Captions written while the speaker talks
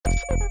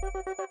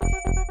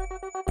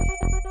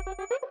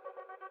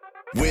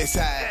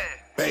Westside,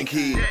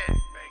 Bankhead.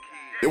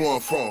 They where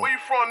I'm from. Where you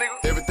from,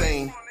 nigga?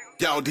 Everything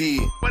y'all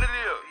did, What it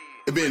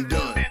is? it been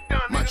done.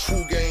 My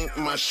true game,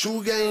 my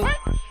shoe game.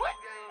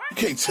 You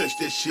can't touch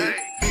that shit.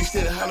 Bitch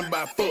that hollering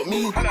about fuck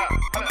me.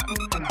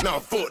 Nah,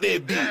 fuck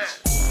that bitch.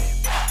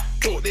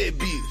 Fuck that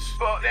bitch.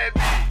 Fuck that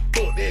bitch.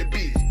 Fuck that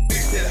bitch.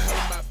 Bitch that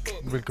hollering about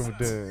fuck me. Velkommen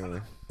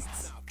til.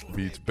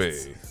 Vi er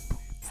tilbage.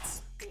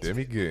 Dem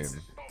igen.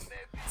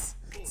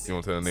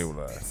 Jonathan og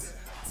Nikolaj.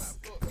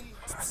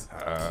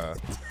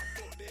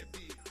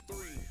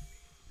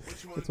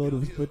 Jeg tror, du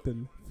vil spytte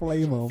den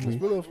flame om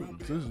mig.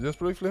 Jeg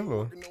spiller ikke flame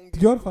på. Det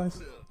gjorde det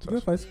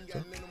faktisk.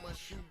 Er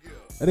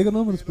det ikke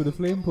noget, man spytter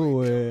flame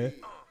på?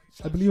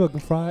 I believe I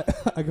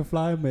can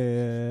fly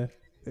med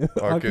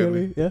R.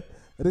 Kelly. Ja,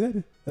 er det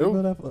rigtigt? Er det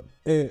noget derfor?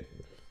 Det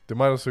er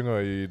mig, der synger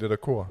i det der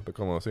kor, der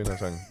kommer senere i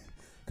sangen.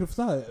 Kan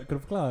du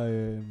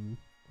forklare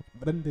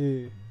hvordan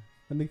det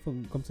ikke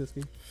kom til at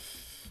ske?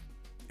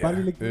 Bare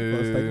lige lidt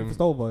for os, der ikke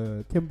forstår,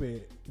 hvor kæmpe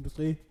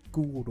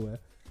industriguru du er.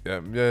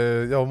 Ja,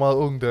 jeg var meget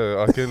ung,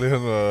 da R. Kelly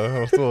han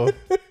var stor.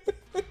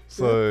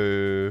 Så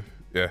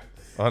ja,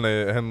 og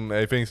han er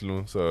i fængsel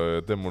nu, så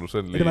den må du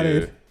selv lige... Det var det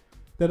ikke.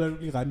 Den har du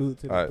lige regnet ud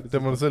til. Nej,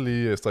 den må du selv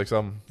lige strikke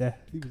sammen. Ja,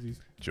 lige præcis.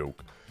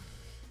 Joke.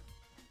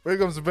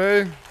 Velkommen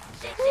tilbage.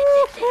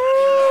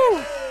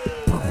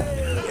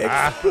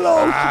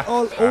 Explode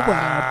all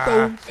over,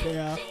 don't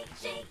care.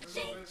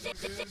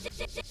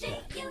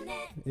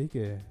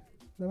 Ikke...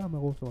 Lad være med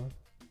at råbe så meget.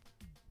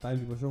 Der er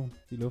en vibration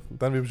i luften.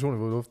 Der er en vibration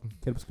i luften.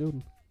 Kan du beskrive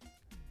den?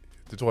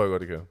 Det tror jeg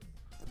godt, det kan.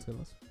 Fortæl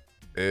os.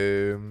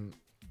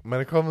 Man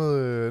er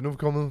kommet, nu er vi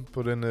kommet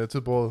på den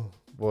tid på året,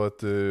 hvor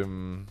at,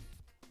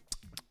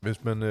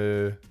 hvis man,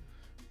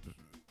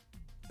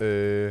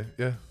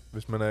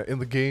 hvis man er in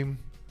the game,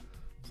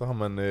 så har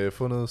man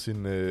fundet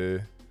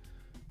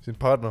sin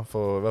partner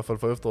for i hvert fald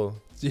for efteråret,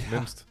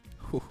 mindst,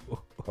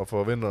 og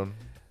for vinteren,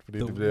 fordi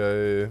det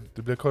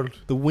bliver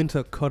koldt. The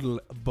winter cuddle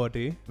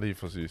body. Lige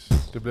præcis.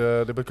 Det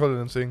bliver koldt i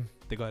den seng.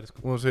 Det gør det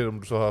sgu. Uanset om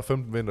du så har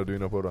 15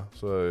 vinterdyner på dig,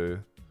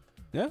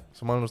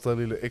 så mangler du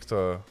stadig lidt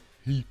ekstra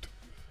heat.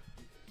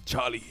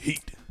 Charlie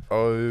Heat.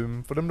 Og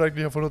for dem, der ikke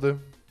lige har fundet det,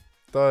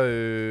 der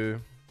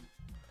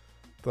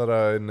er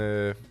der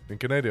en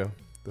canadier,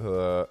 der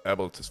hedder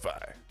Apple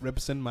Tesfaye.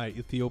 Represent my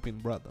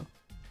Ethiopian brother.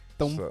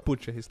 Don't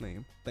butcher his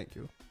name. Thank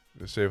you.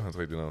 Jeg sagde hans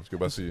rigtige navn, skal jeg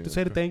bare sige. Du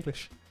sagde det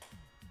danglish.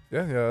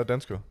 Ja, jeg er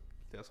dansker.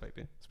 Det er også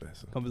rigtigt.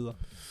 Spasser. Kom videre.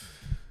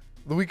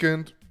 The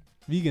Weeknd.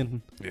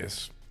 Weekenden.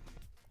 Yes.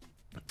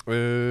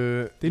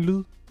 Det er en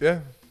lyd. Ja.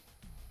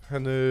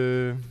 Han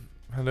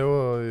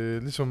laver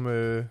ligesom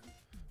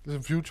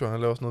Future, han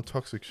laver også noget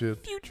toxic shit.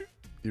 Future.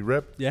 I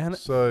rap. Ja, han er...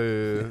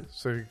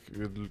 Så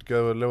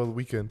laver The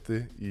Weeknd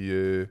det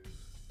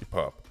i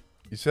pop.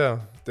 Især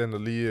den, der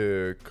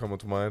lige kommer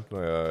til mind,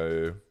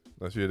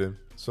 når jeg siger det,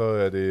 så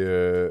er det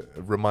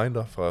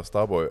Reminder fra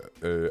Starboy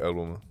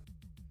albumet.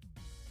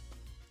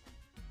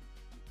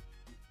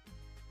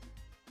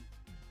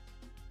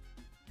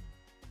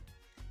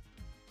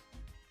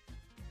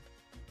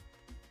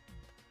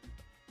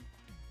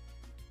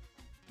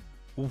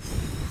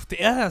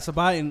 Det er altså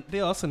bare det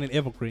er også sådan en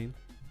evergreen.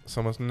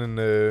 Som er sådan en,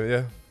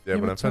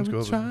 hvordan fanden skal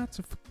jeg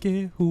try to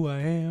forget who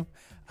I am.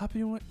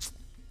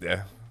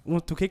 Ja.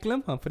 Du kan ikke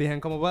glemme ham, fordi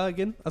han kommer bare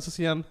igen, og så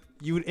siger han,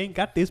 you ain't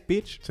got this,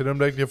 bitch. Til dem,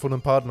 der ikke lige har fundet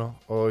en partner,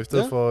 og i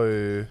stedet for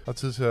har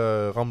tid til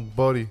at ramme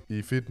body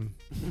i fitten,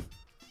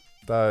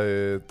 der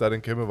er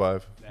den kæmpe vibe.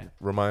 Ja.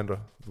 Reminder,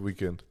 The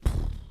Weeknd.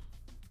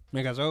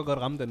 Man kan så godt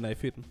ramme den der i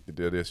fitten. Det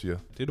er det, jeg siger.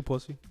 Det du prøver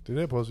at sige. Det er det,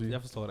 jeg prøver at sige.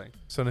 Jeg forstår det ikke.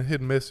 Sådan en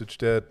hidden message,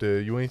 det er,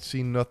 at you ain't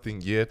seen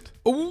nothing yet.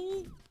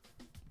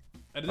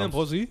 Er det han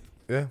prøver at sige?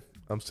 Ja,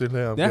 I'm still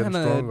here, I'm getting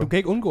stronger. Du kan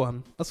ikke undgå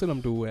ham. Også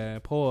selvom du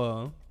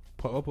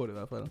prøver på det i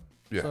hvert fald.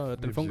 Ja, så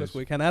den fungerer sgu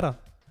ikke. Han er der.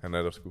 Han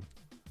er der sgu.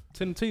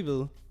 Tænd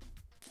tv'et.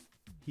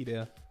 Hi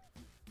der.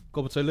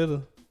 Gå på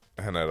toilettet.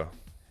 Han er der.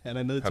 Han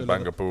er nede i han toilettet.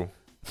 Banker på.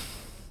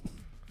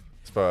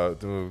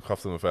 Spørg, du er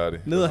kraftedeme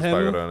færdig. Ned og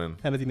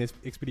han er din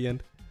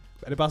ekspedient.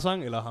 Er det bare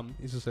sang eller ham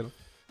i sig selv?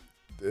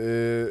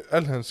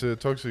 Alt hans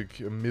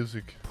toxic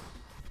music,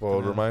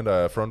 hvor Reminder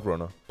er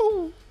frontrunner.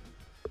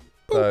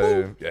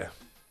 Ja.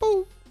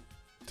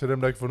 Til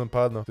dem, der ikke har fundet en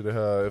partner til det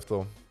her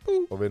efterår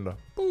og vinter.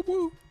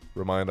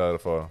 Reminder er der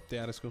for. Det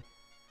er det sgu.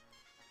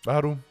 Hvad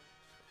har du?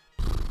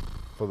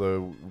 For the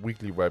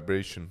weekly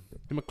vibration. Det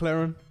er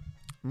McLaren.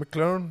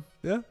 McLaren?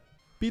 Ja.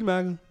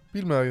 Bilmærket.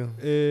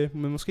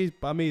 Men måske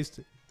bare mest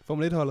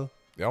Formel 1-holdet.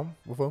 Ja,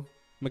 hvorfor?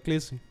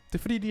 McLaren. Det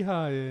er fordi, de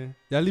har... jeg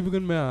har lige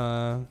begyndt med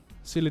at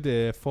se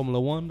lidt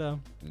Formula 1 der.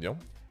 Ja.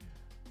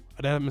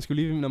 Og der, man skal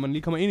lige, når man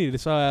lige kommer ind i det,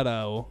 så er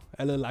der jo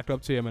allerede lagt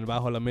op til, at man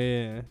bare holder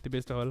med det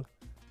bedste hold.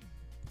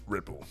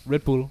 Red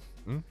Bull.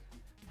 Mm.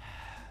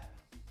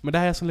 Men der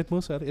har jeg sådan lidt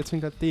modsat. Jeg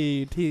tænker, at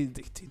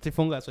det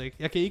fungerer altså ikke.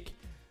 Jeg kan ikke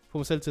få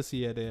mig selv til at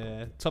sige,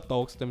 at top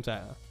dogs, dem tager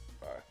jeg.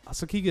 Nej. Og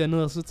så kiggede jeg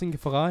ned, og så tænkte jeg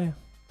Ferrari.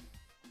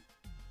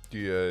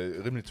 De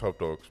er rimelig top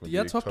dogs. Men de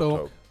er top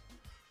dog.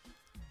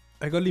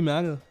 Jeg kan godt lide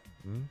mærket.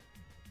 Mm.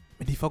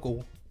 Men de er for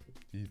gode.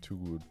 De er too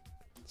good.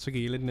 Så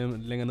gik jeg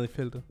lidt længere ned i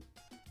feltet.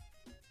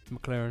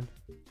 McLaren.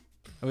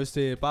 Og hvis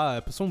det bare er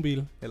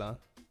personbil, eller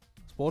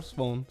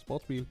sportsvogn,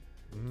 sportsbil,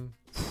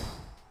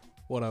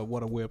 what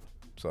a whip.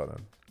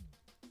 Sådan.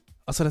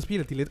 Og så deres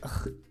biler, de er lidt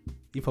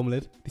i Formel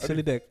 1. De ser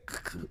lidt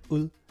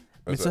ud.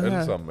 Altså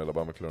alle sammen, eller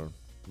bare McLaren?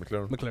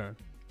 McLaren.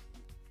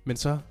 Men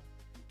så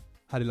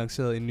har de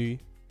lanceret en ny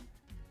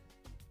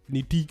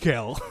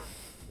decal.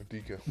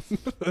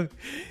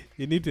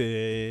 Et nyt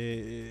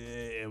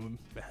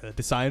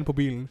design på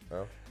bilen.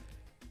 Ja.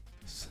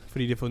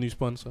 Fordi de har fået en ny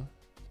sponsor.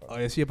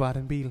 Og jeg siger bare,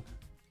 den bil.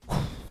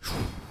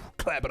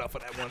 Clap it up for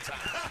that one time.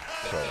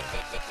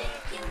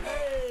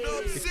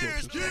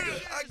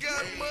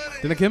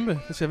 Den er kæmpe.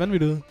 Det ser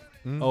vanvittigt ud.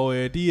 Og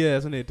de er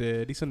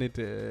sådan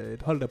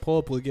et hold, der prøver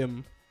at bryde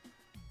igennem.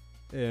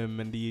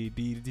 Men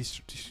de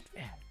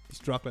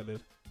struggler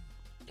lidt.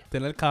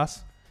 Den er lidt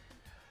kras.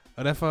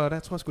 Og derfor der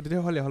tror jeg sgu, det er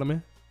det hold, jeg holder med.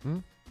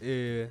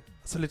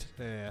 Og så lidt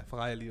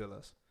Ferrari alligevel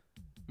også.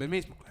 Men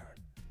mest McLaren.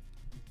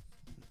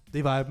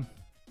 Det er viben.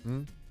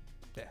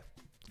 Ja.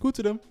 Skud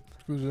til dem.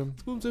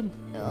 Skud til dem.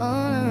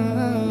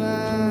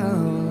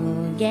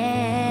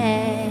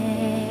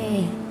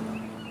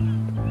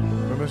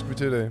 Hvad skal vi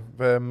til i dag?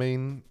 Hvad er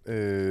main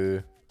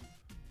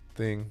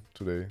thing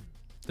today?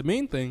 The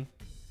main thing?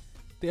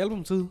 Det er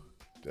albumtid.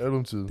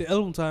 Det er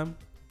albumtime.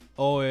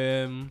 Og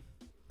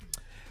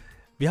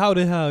vi har jo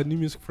det her New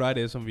Music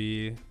Friday, som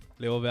vi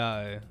laver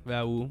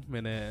hver uge.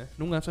 Men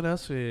nogle gange så er det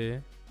også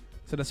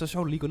så er det så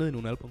sjovt at lige gå ned i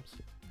nogle albums.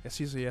 Jeg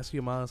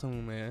siger meget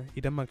sådan,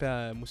 i Danmark der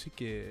er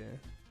musik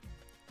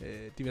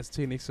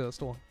diversiteten ikke så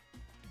stor.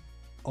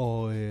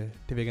 Og det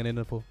vil jeg gerne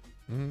ændre på.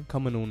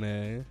 Kom med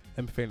nogle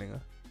anbefalinger.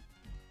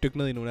 Dyk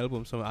ned i nogle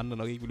album, som andre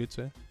nok ikke vil lytte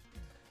til.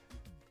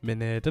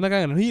 Men denne gang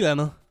er noget helt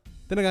andet.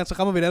 Denne gang så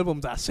rammer vi et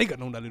album, der er sikkert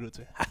nogen, der lytter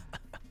til.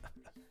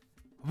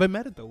 Hvem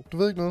er det dog? Du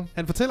ved ikke noget.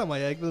 Han fortæller mig,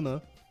 at jeg ikke ved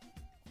noget.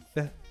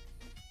 Ja.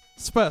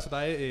 Så spørger jeg så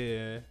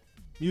dig,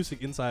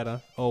 music insider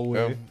og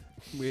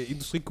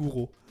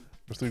industriguru.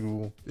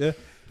 Ja.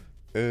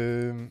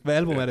 Hvad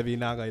album er det, vi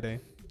nakker i dag?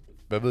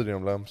 Hvad ved de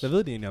om Lams? Hvad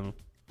ved de egentlig om?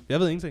 Jeg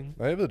ved ingenting.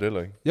 Nej, jeg ved det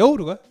heller ikke. Jo,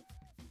 du gør.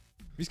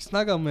 Vi skal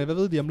snakke om, hvad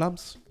ved de om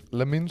Lams?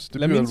 Lamins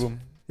debutalbum.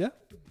 Ja.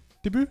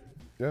 Debut.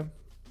 Ja.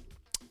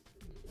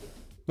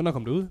 Hvornår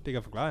kom det ud? Det kan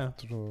jeg forklare jer.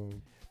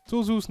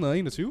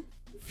 2021.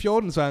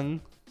 14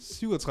 sange.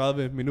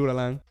 37 minutter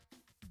lang.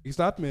 Vi kan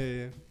starte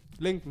med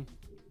længden.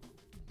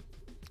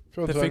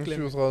 14 sange,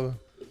 37.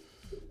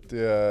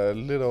 Det er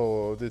lidt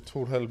over, det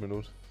er 2,5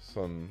 minut.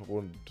 Sådan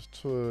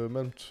rundt,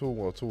 mellem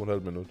 2 og 2,5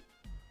 minut.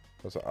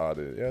 Og så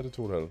det er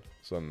 2,5.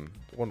 Sådan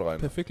rundt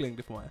regnet. Perfekt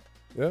længde for mig.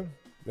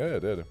 Ja,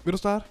 det er det. Vil du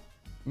starte?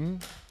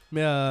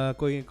 Med at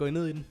gå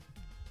ned i den?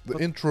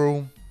 The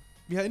intro.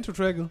 Vi har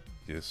intro-tracket.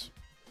 Yes.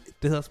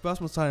 Det hedder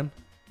spørgsmålstegn.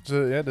 Så,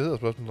 ja, det hedder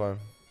spørgsmålstegn.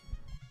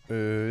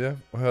 Ja,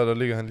 og her der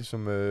ligger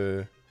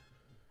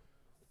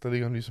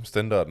han ligesom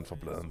standarden for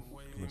bladen.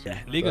 Ja,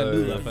 ligger en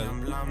lyd i hvert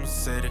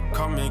fald.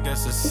 Kom ikke af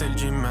sig selv,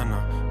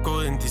 G-mander.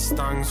 Gået en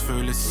distance,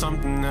 føles som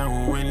den er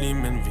uendelig.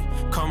 Men vi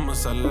kommer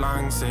så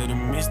langt, så det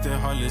meste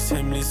holdes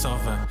hemmeligt. Så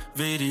hvad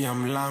ved de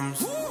om Lams?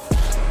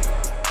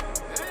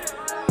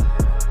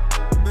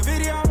 Hvad ved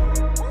de om?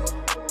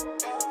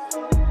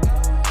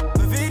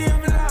 Hvad ved de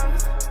om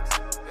Lams?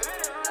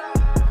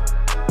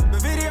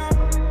 Hvad ved de om?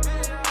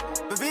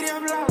 Hvad ved de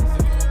om Lams?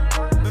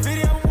 Hvad ved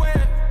de om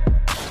Hvad?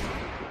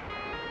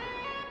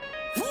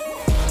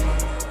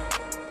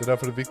 Det er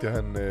derfor det er vigtigt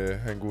at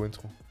have en god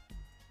intro.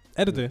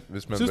 Er det det?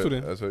 Hvis man Synes du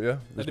det? Altså ja,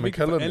 hvis man man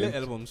kalder det alle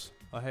albums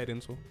at have et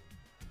intro?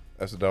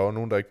 Altså der er jo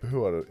nogen der ikke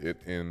behøver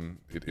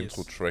et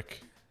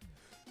intro-track.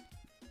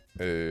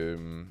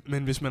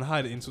 Men hvis man har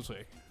et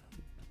intro-track.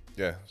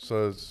 Ja,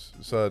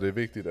 så er det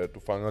vigtigt at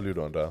du fanger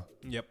lytteren der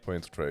på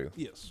intro-tracket.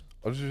 Yes.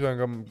 Og det synes jeg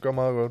han gør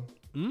meget godt.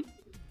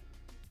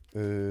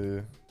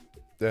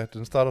 Ja,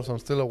 den starter sådan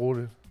stille og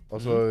roligt.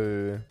 Og så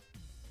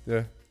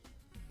ja,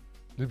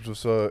 lige pludselig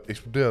så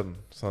eksploderer den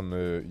sådan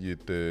i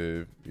et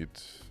det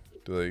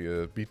ved jeg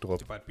ikke, beat drop.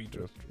 Det er bare et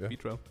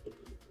beat drop.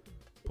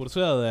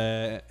 Produceret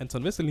af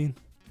Anton Vesterlin.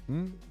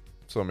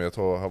 Som jeg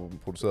tror har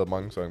produceret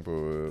mange sange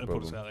på. Han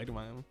producerer rigtig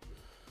mange.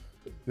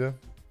 Ja.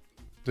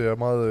 Det er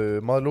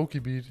meget low-key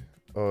beat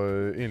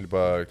og egentlig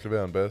bare klaver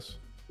og en bass.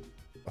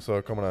 Og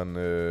så kommer der en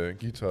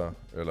guitar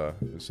eller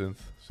en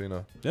synth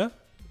senere. Ja.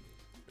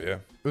 Ja.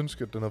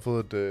 Ønsker at den har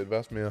fået et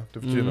vers mere.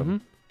 Det fortjener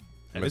den.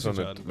 Ja, med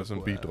sådan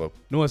en beat drop.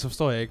 Nu så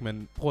forstår jeg ikke,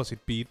 men prøv at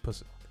sætte beat på.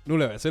 Nu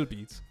laver jeg selv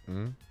beats.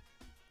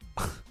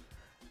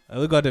 Jeg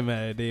ved godt,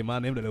 det er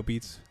meget nemt at lave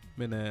beats.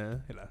 Men,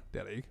 eller det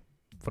er det ikke.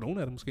 For nogen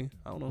er det måske. I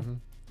don't know.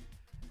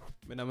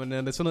 Men når man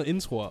er sådan noget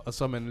introer, og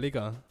så man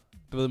ligger...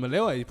 Du ved, man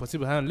laver i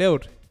princippet, har han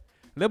lavet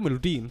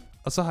melodien,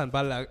 og så har han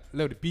bare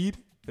lavet et beat,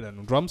 eller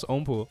nogle drums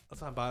ovenpå, og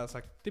så har han bare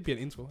sagt, det bliver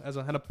en intro.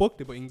 Altså, han har brugt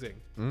det på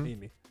ingenting,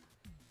 egentlig.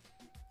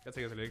 Jeg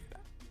tænker slet ikke...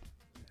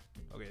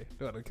 Okay,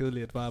 det var da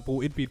kedeligt at bare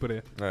bruge et beat på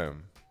det. Ja. Det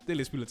er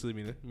lidt spild af tid i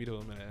mit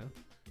hoved, men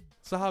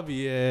så har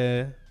vi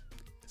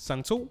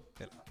sang 2,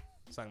 eller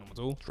sang nummer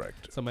 2,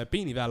 Tracked. som er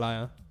Ben i hver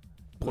lejr.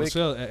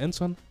 Produceret af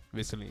Anton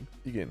Vesterlin.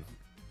 Igen.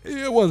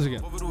 Yeah, once again.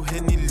 Hvor vil du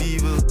hen i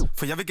livet?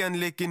 For jeg vil gerne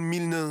lægge en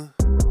mil ned,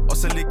 og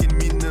så lægge en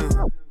mil ned.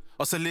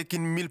 Og så læg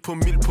en mil på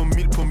mil på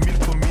mil på mil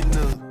på mil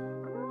ned.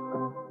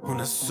 Hun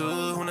er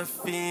sød, hun er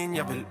fin,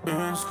 jeg vil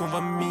ønske hun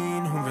var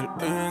min. Hun vil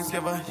ønske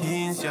jeg var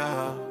hendes, ja.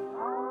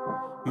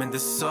 Men det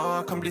er så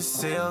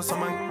kompliceret, så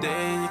mange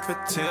dage i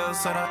kvarteret,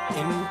 så der er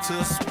ingen tid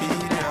at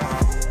spille, ja.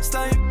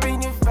 Stadig ben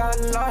i hver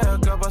lejr,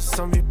 gør bare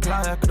som vi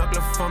plejer.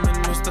 Knokler for min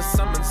øster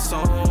sammen så,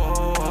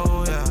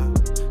 ja.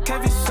 Kan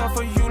vi så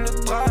få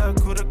juledrejer,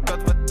 kunne det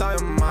godt være dig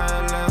og mig.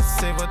 Lad os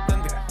se, hvordan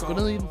det går. Gå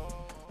ned i den.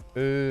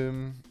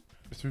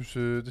 Jeg synes,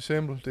 det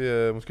sample, det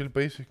er måske lidt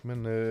basic,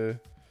 men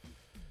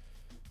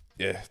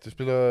ja, det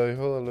spiller i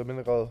højere eller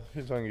mindre grad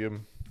hele sangen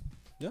igennem.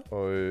 Ja.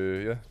 Og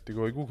ja, det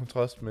går i god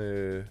kontrast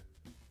med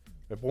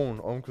broen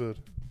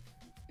omkvædet.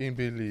 En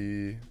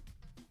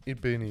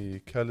ben i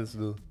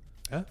kærlighedslivet.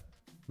 Ja.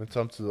 Men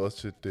samtidig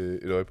også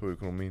et øje på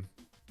økonomien.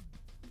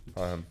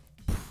 Har han.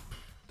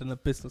 Den er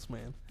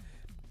businessman.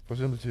 For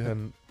eksempel siger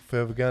han, for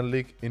jeg vil gerne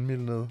lægge en mil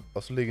ned,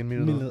 og så lægge en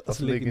mil ned, og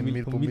så lægge en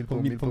mil på mil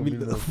på mil på mil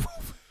ned.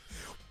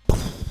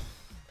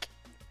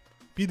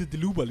 Bitte det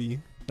looper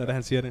lige, når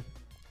han siger det.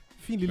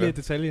 Fin lille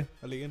detalje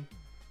at lægge ind.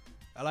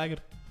 I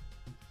like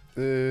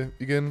it.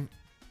 Igen,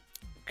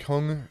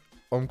 konge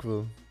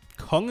omkvædet.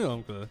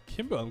 Kongeomkvædet.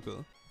 Kæmpe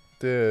omkvædet.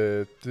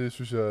 Det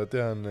synes jeg, det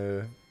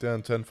er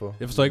en tand for.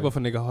 Jeg forstår ikke, hvorfor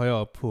den ikke er højere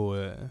op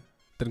på,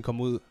 den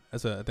kommer ud.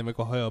 Altså, den vil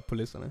gå højere op på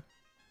listerne.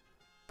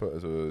 På,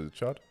 altså,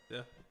 chart? Ja.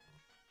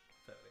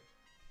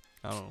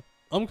 I don't know.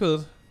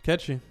 Omkvædet.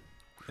 Catchy.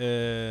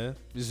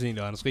 Vi synes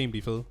egentlig, at hans rim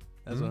bliver fed.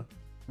 Altså,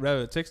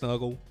 teksten er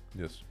god.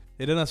 Yes.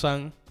 I den her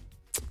sang,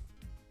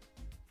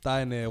 der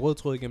er en rød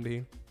tråd igennem det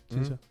hele,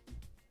 synes jeg.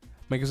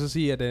 Man kan så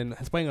sige, at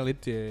han springer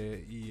lidt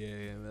i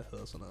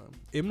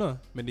emner,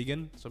 men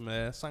igen, som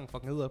sang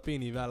fucking hedder,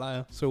 ben i hver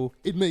lejr. So,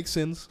 it makes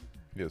sense.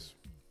 Yes.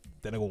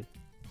 Den er god.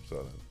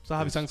 Sådan. Så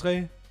har vi sang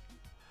 3.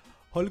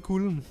 Holde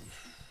Kulden.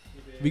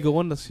 Vi går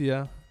rundt og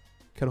siger,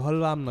 kan du holde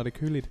varmen, når det er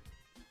køligt?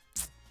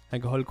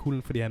 Han kan holde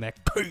kulden, fordi han er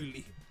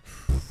kølig.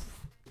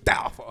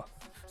 Derfor.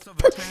 Så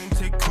vil penge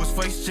til kus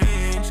for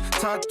exchange.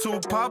 Tager 2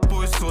 par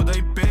bådsorter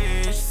i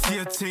beige.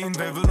 Siger til en,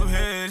 hvad vil du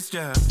helst,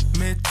 ja.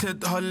 Med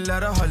tæt, hold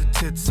lader, hold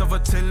tæt. Så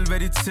fortæl, hvad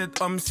dit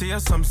sæt om ser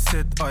som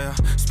sæt. Og jeg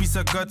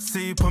spiser godt,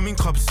 se på min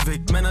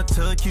kropsvægt. Man har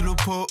taget kilo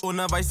på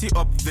undervejs i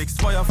opvækst.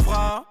 Hvor jeg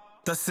fra?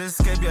 Der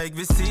selskab, jeg ikke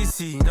vil ses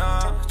i.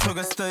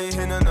 Trykker stadig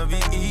hænder, når vi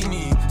er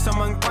enige. Så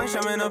mange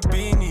brancher, man er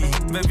ben i.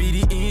 Hvad vil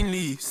de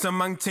egentlig? Så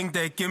mange ting,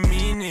 der ikke giver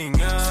mening.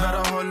 Svært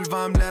at holde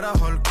varm, lad dig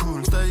holde cool.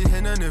 Stadig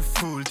hænderne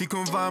fuld. De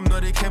kun varme, når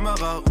det er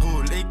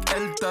kamerarull. Ikke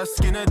alt, der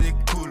skinner, det er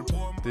cool.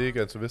 Det er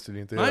ikke altså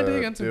Vesterlin. Nej, det er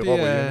ikke altså. Det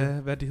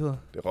er, hvad de hedder.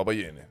 Det er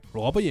Robberjene.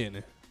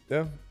 Robberjene.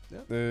 Ja.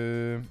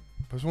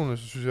 Personligt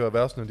så synes jeg, at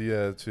versene, de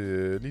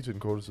er lige til den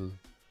korte side.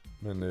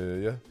 Men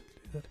ja.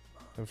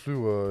 Han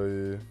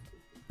flyver...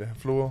 han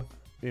flyver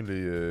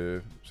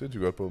egentlig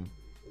sindssygt godt på dem.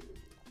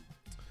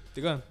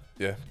 Det gør han.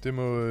 Ja, det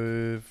må...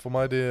 for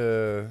mig, det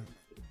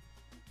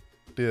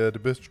er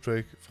det bedste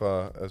track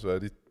fra... Altså af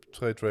de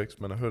 3 tracks,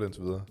 man har hørt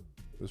indtil videre.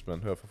 Hvis man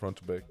hører fra front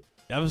to back.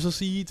 Jeg vil så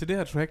sige til det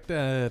her track, der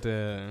er at...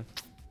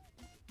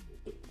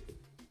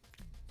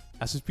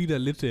 jeg synes, beatet er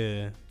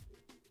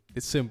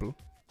lidt simpel.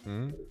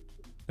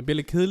 Den bliver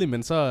lidt kedelig,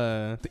 men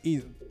så...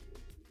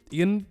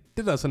 igen,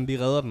 det der sådan, de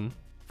redder den.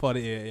 For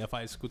det, jeg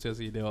faktisk skulle til at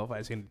sige, det var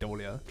faktisk en af de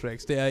dårligere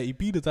tracks. Det er i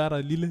beatet, der er der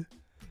et lille...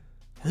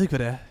 Jeg ved ikke,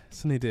 hvad det er.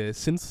 Sådan et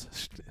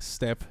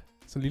synth-stab.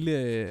 Sådan en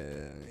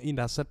lille... en,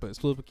 der har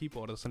stået på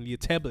keyboardet og sådan lige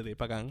tappet det et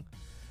par gange.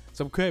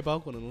 Som kører i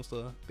baggrunden nogle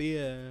steder.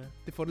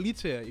 Det får det lige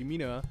til i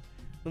mine ører.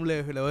 Nu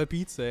laver jeg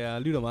beats, så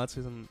jeg lytter meget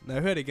til sådan... Når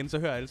jeg hører det igen, så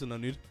hører jeg altid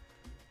noget nyt.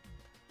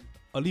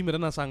 Og lige med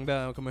den her sang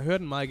der, kan man høre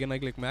den meget igen og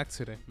ikke lægge mærke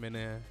til det. Men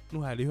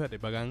nu har jeg lige hørt det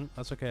et par gange,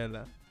 og så kan jeg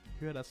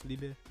høre der sådan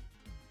en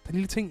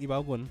lille ting i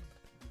baggrunden.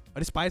 Og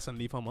det spicer den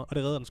lige for mig, og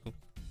det redder den sgu.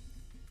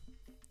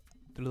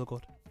 Det lyder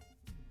godt.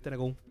 Den er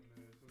god.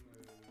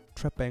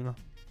 Trap banger.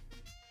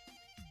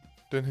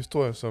 Den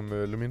historie, som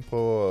Lamins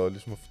prøver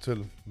ligesom at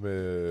fortælle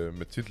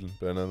med titlen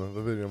blandt andet,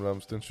 hvad ved jeg om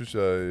Lamins, den synes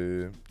jeg,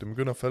 den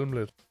begynder at falme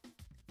lidt.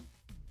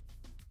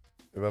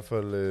 I hvert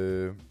fald,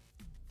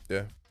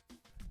 ja.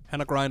 Han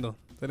har grindet.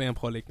 Det er det, han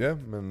prøver at lægge. Ja,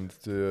 men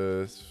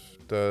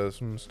der er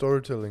sådan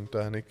storytelling, der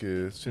er han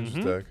ikke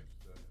sindssygt stærk.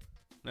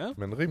 Ja.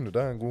 Men rimelig,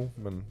 der er han god,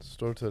 men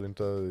storytelling,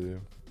 der...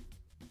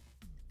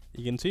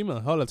 Igen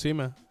temaet, holder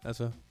tema,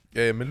 altså.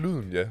 Ja, med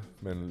lyden, ja.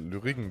 Men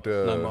lyrikken,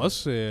 der... Nej, men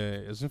også,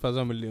 jeg synes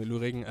faktisk med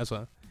lyrikken,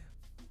 altså.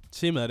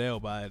 Temaet der er jo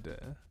bare, at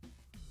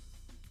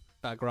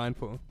der er grind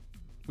på.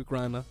 Vi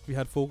grinder. Vi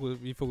har et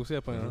fokus. Vi fokuserer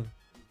på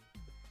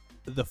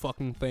the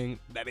fucking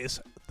thing that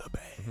is the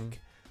bag.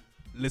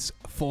 Let's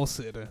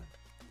fortsætte.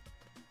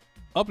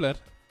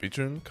 Opladt.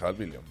 Featuring Carl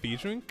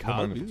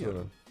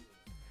William.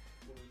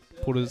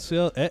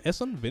 Produceret af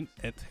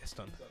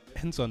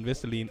Anton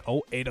Vesterlin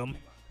og Adam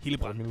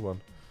Hillebrand.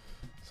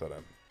 Sådan.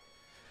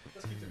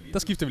 Der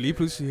skifter vi lige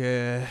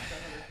pludselig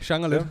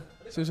genre lidt,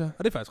 synes jeg.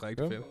 Og det er faktisk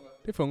rigtig fedt.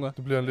 Det fungerer.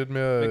 Det bliver lidt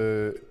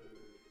mere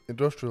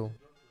industrial.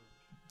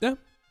 Ja.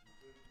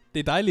 Det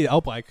er dejligt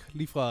afbræk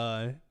lige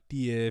fra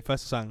de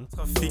første sange.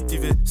 Trafik, de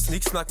vil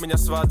sniksnak, men jeg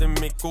svarer dem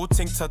ikke. Gode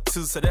ting tager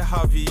tid, så det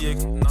har vi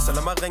ikke. Så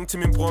lad mig ringe til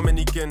min bror, men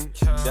igen.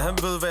 Ja, han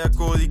ved, hvad jeg er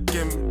gået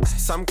igennem.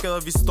 Samme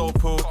gader, vi står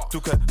på. Du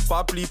kan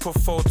bare blive på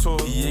fortog.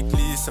 I er ikke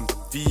ligesom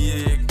vi er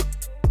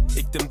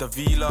ikke dem, der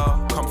hviler.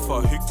 Kom for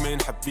at hygge med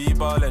en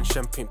habiber. Lad en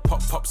champagne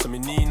pop som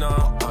en niner.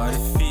 Og er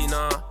det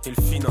finere,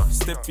 helt finere.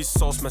 Step i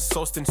sauce, med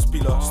sauce, den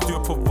spiller. Styr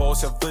på vores,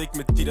 jeg ved ikke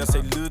med de der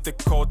sagde lyd. Det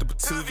kort, det på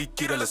tid, vi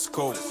giver dig, let's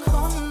go.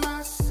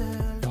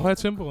 Det er højere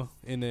tempo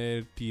end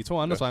de to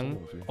andre sange.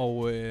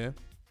 Og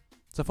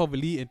så får vi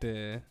lige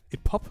et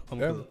pop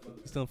omkring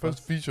i stedet for.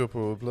 Første feature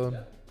på pladen.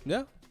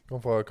 Ja.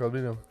 Kom fra Carl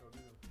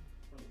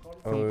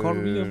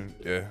William.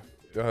 Ja,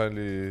 jeg har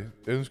egentlig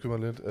ønsket mig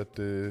lidt, at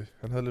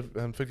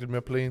han fik lidt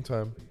mere playing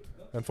time.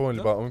 Han får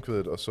egentlig bare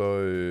omkvædet, og så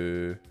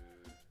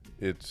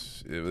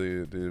jeg ved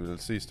ikke, det er vel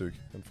et C-stykke,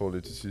 han får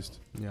lidt til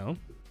sidst. Ja.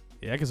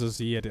 Jeg kan så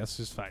sige, at jeg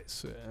synes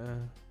faktisk,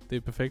 det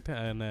er perfekt, at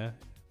han er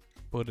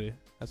på det.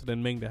 Altså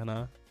den mængde, han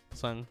har på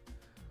sangen.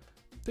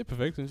 Det er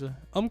perfekt, synes jeg.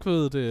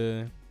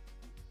 Omkvædet,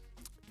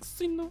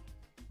 sig nu.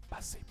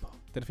 Bare se på.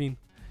 Det er fint.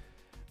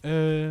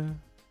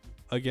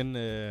 Og igen,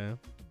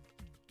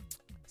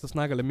 så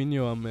snakker Lamins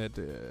jo om, at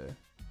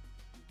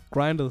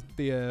grindet,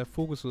 det er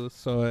fokuset,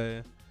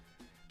 så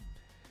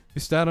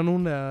hvis der er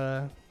nogen,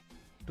 der,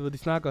 du ved, de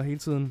snakker hele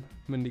tiden,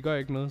 men de gør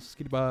ikke noget, så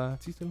skal de bare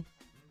tie stille.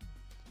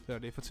 Så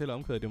det fortæller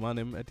omkvædet, det er meget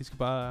nemt, at de skal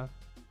bare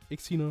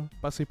ikke sige noget,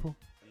 bare se på.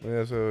 Men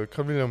altså,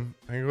 Carl William,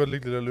 han kan godt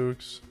lide det der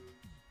lyrics.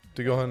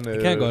 Det gør han...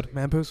 Det kan han godt,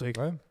 men han pøser ikke.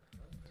 Nej.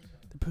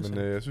 Det pøser.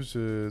 Men jeg synes,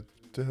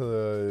 det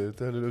havde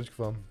jeg lidt ønsket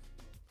for ham.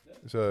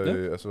 Så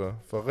altså,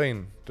 for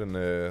Ren, den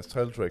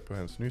title track på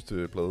hans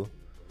nyeste plade,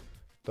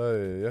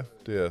 der,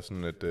 det er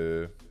sådan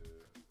et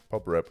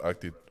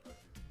pop-rap-agtigt,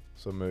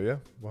 som,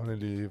 hvor han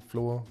egentlig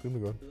flower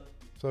rimelig godt.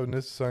 Så har vi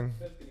næste sang,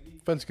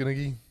 Falsk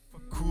Energi.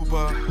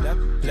 Cuba,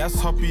 lad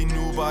os hoppe i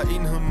nu, bare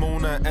en hed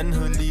Mona, anden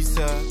hed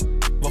Lisa.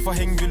 Hvorfor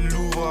hænge ved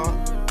Louvre,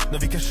 når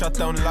vi kan shut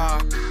down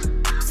Lark?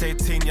 Sagde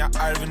til en, jeg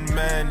er Iron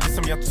Man,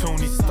 ligesom jeg er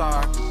Tony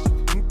Stark.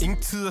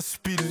 Ingen tid at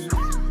spilde,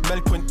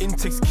 valg på en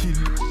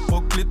indtægtskilde.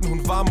 Brugt lidt, men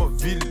hun varm og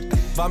vild.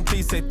 Varm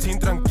det, sagde til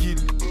en drangil.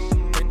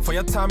 For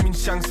jeg tager mine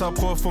chancer og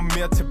prøver at få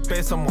mere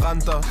tilbage som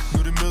renter. Nu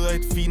det møder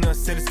et finere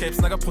selskab,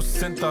 snakker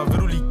procenter. Vil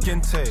du lige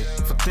gentage?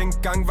 For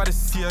dengang var det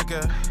cirka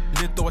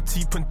lidt over 10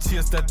 på en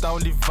tirsdag.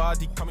 Daglig var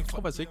de kom ikke fra.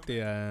 Jeg tror faktisk ikke,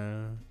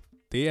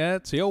 det er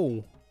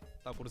Theo,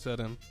 der producerer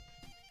den.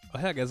 Og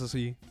her kan jeg så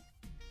sige,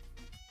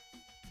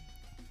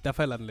 der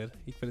falder den lidt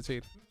i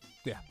kvalitet.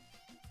 Ja.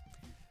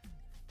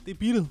 Det er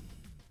beatet.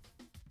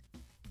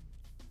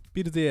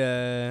 Beatet, det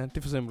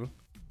er for simpelt.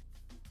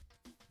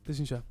 Det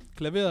synes jeg.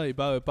 Klaveret i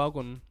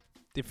baggrunden,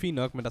 det er fint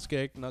nok, men der skal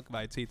ikke nok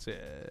varietet til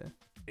at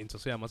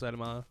interessere mig særlig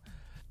meget.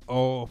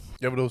 Og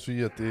jeg vil dog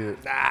sige, at det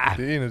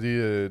er en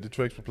af de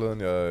tracks på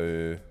pladen,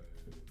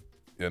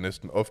 jeg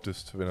næsten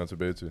oftest vender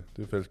tilbage til.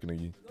 Det er Falsk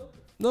Energi. Det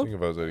kan jeg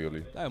faktisk rigtig godt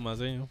lide. Der er jo meget at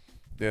se, jo.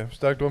 Ja,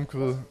 stærkt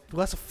omkvæd. Du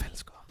er så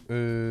falsk.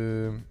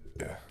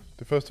 Ja,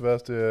 det første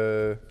vers,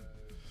 det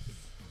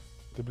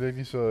bliver ikke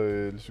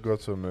lige så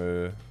godt som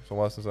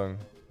resten af sangen.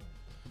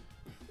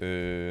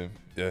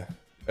 Ja,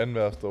 anden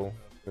vers dog.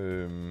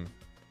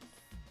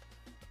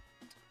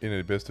 En af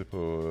de bedste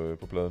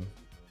på pladen.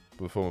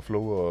 Både form af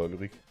flow og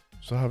lyrik.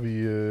 Så har vi...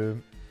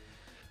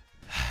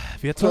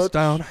 vi har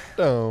touchdown.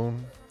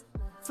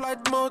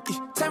 Flight mode i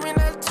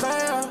terminal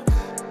 3'er.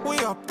 We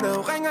up now,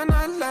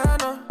 ringerne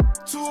lander.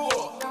 Tur,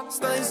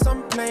 stadig som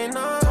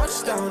planer.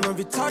 Touchdown, når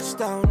vi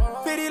touchdown.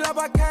 Vil de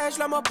lapper cash,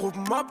 lad mig bruge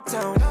dem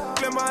uptown.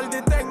 Glemmer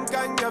aldrig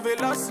dengang, jeg vil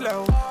også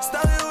lave.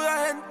 Stadig ud og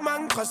hente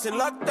mange, cross en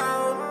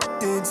lockdown.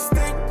 Det er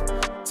instinkt,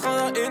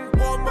 træder ind,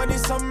 bruger money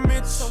som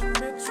Mitch.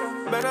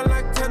 Man har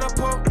lagt hænder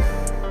på.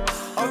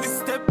 Og vi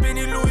step ind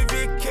i Louis V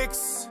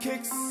kicks.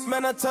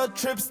 Man har taget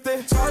trips, det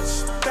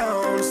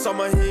touchdown.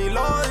 Sommer hele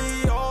året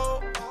i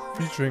år.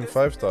 Featuring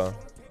 5 Star.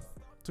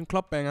 Sådan en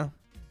clubbanger.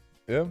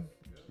 Ja.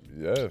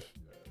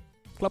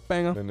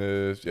 Clubbanger. Men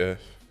ja,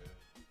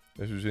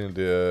 jeg synes egentlig,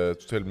 det er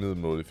totalt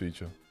middelmålig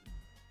feature.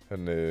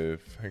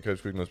 Han kan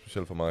sgu ikke noget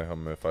specielt for mig,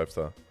 ham 5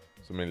 Star.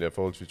 Som egentlig er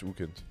forholdsvis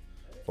ukendt.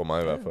 For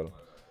mig i hvert fald.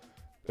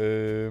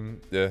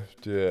 Ja,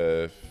 det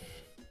er...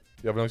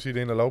 Jeg vil nok sige, det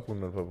er en af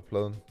lavbrundene på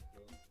pladen.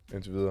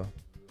 Indtil videre.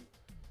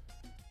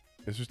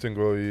 Jeg synes, den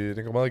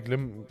går meget i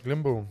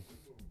glemmebogen.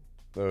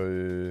 Og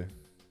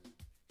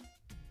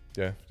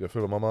ja, jeg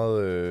føler mig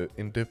meget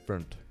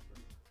indifferent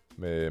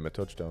med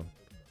Touchdown.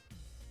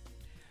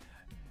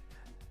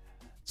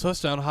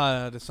 Touchdown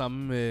har det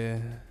samme,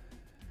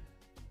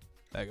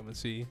 hvad kan man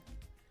sige,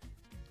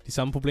 de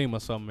samme problemer,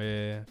 som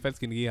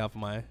Falsk Energi har for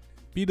mig.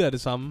 Beatet er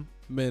det samme,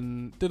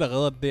 men det der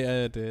redder det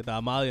er, at der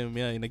er meget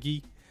mere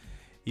energi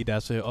i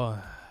deres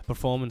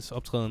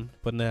performance-optræden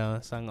på den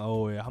her sang.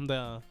 Og ham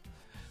der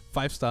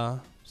 5 Star,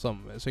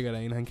 som sikkert er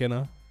en, han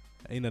kender,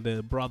 er en af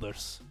The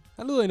Brothers.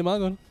 Han lyder egentlig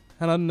meget godt.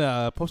 Han har den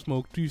der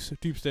post-smoke,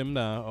 dyb stemme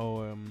der,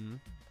 og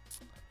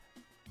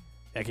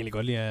jeg kan egentlig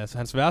godt lide, altså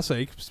hans vers er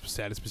ikke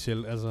særlig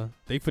speciel, altså det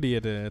er ikke fordi,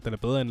 at den er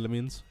bedre end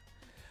Lamins.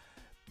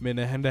 Men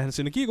hans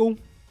energi er god,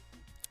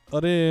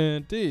 og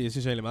det synes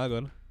jeg egentlig meget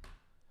godt.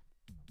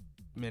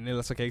 Men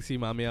ellers så kan jeg ikke sige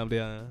meget mere om det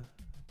her,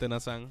 den her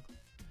sang.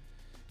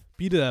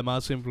 Beatet er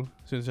meget simpel,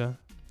 synes jeg.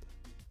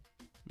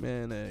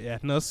 Men ja,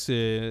 den er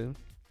også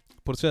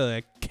produceret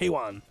af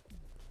K1.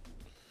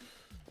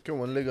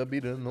 K1 ligger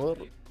beatet noget.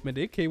 Men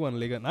det er ikke K1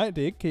 ligger. Nej,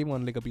 det er ikke K1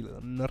 ligger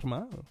beatet.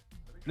 Normal.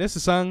 Næste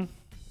sang.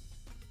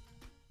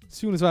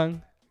 7.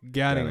 sang.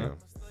 Gerninger.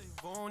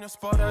 Jeg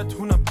spotter, at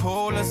hun er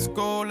på. Let's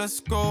go, let's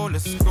go,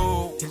 let's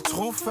go. Helt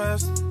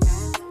trofast.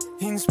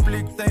 Hendes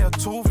blik, da jeg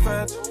tog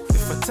fat.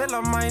 Det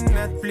fortæller mig, at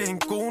nat bliver en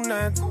god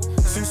nat.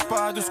 Synes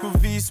bare, du skulle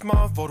vise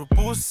mig, hvor du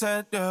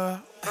bosat, ja.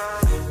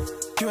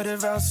 Gjorde det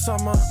hver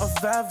sommer og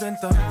hver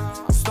vinter.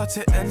 Står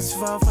til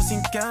ansvar for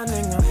sine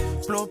gerninger.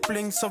 Blå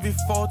blink, så vi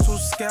får 2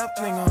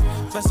 skærpninger.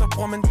 Hvad så,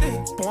 bror, men det?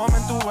 Bror,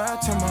 men du er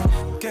til mig.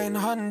 Gav en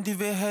hånd, de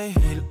vil have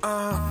helt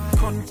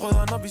kun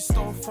brødre, når vi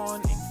står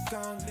foran en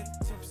gang. Lidt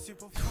tipsy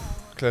på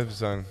Klassisk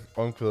sang.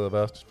 Omkvædet og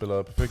vers, de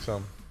spiller perfekt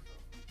sammen.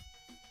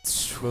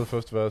 Med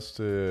første vers,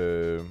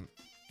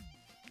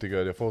 det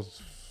gør, at jeg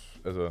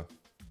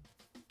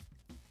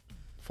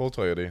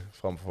foretrækker det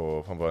frem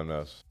for en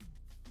vers.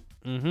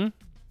 Mhm.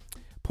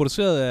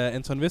 Produceret af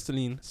Anton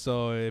Vesterlin,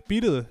 så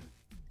beatet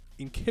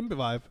en kæmpe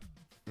vibe.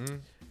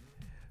 Mm.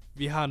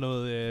 Vi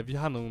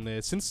har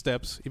nogle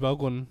synth-steps i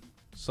baggrunden,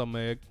 som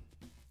hvad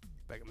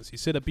kan man sige,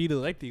 sætter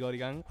beatet rigtig godt i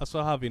gang. Og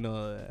så har vi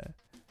noget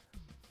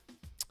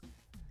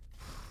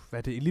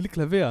et lille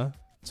klaver,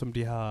 som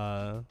de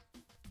har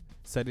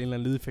sat en eller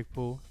anden lydeffekt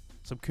på,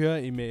 som kører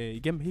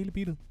igennem hele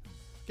beatet.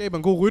 Gaber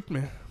en god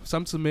rytme,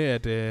 samtidig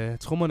med at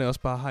trommerne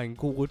også bare har en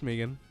god rytme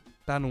igen.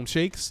 Der er nogle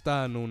shakes, der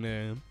er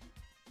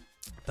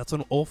sådan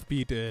nogle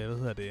offbeat,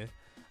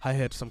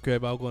 hi-hat, som kører i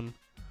baggrunden.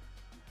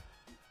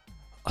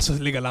 Og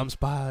så ligger Lamins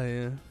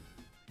bare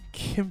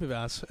kæmpe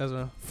vers.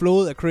 Altså,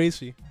 flowet er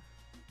crazy.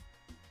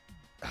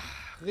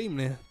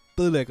 Rimelig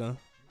bedlækker.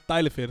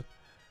 Dejligt fedt.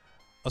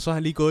 Og så har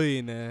han lige gået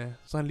i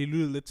så har han lige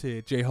lyttet lidt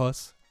til J.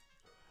 Hus.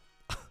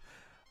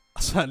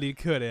 Og så har han lige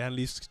kørt det. Han har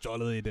lige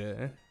stjålet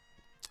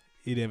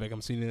i det, hvad kan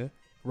man sige,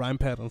 rhyme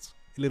patterns.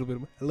 A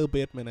little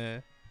bit, men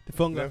det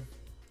fungerer. Ja.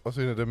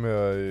 Også en af dem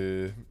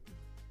her,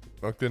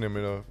 nok den jeg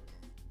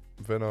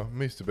vender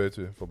mest tilbage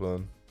til fra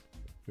pladen.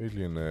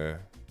 Virkelig en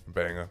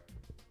banger.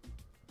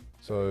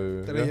 Så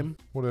den er hjemme.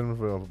 Hvor er den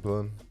på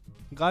pladen?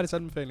 En gratis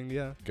anbefaling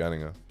lige her.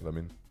 Gerninger,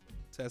 Lamin.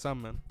 Tag jer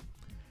sammen, mand.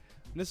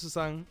 Næste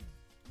sang.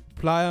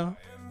 Plejer.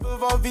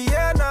 Hvor vi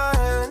ender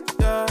hen,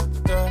 ja.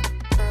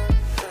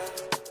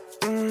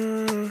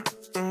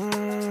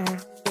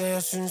 Ja,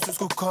 jeg synes, du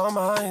skulle komme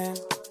herind.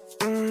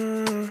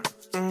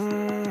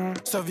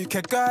 Så vi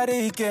kan gøre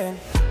det igen.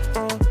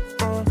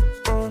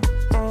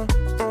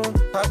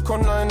 Har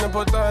kun øjnene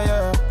på dig,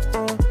 ja.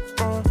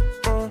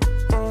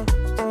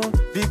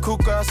 Vi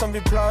kunne gøre, som vi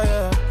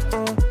plejer.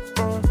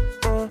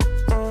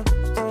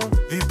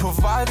 Vi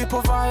er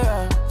på vej, ja.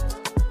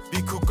 Vi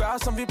kunne gøre,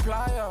 som vi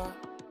plejer.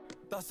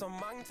 Der er så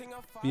mange ting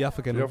at fejre. Vi er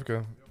Afrika nu. I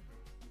Afrika.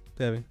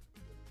 Det er vi.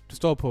 Du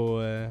står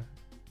på...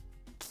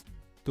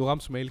 du har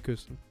ramt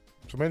Somalikysten.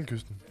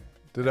 Somalikysten.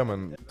 Det er der,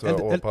 man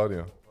tager over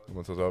partier, når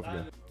man tager til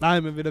Afrika. Nej,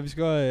 men ved du, vi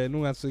skal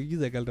nogle gange, så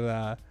gider ikke alt det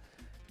der...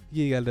 Vi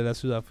gider ikke alt det der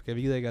Sydafrika.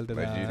 Vi gider ikke alt det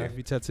der...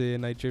 Vi tager til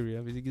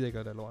Nigeria. Vi gider ikke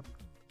alt det der lort.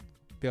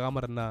 Vi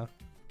rammer den der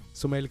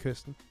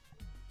Somalikysten.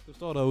 Du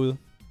står derude.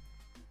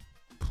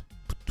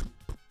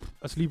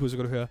 Og så lige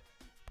pludselig kan du høre...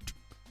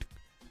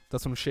 Der er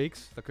sådan nogle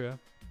shakes, der kører.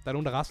 Der er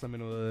nogen, der rasler med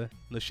noget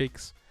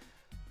shakes.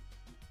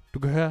 Du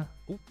kan høre...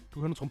 du kan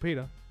høre nogle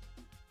trompeter.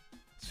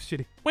 Så siger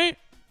de...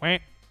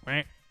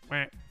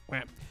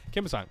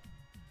 Kæmpe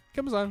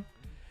sang.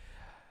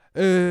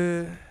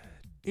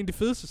 En af de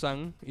fedeste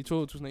sange i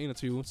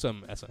 2021,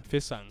 som altså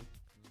festsange,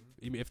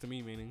 efter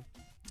min mening.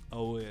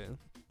 Og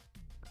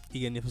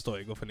igen, jeg forstår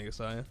ikke, hvorfor den ikke er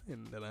større,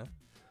 end den er.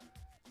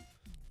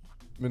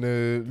 Men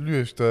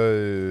lyrisk,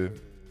 der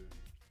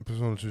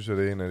personligt synes jeg,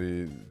 det er en af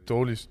de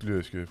dårligste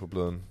lyriske på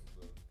pladen.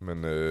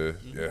 Men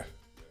ja,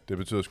 det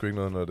betyder sgu ikke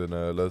noget, når den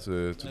er lavet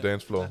til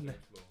dance floor.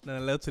 Den er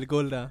lavet til det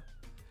gulv der.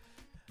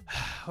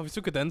 Og hvis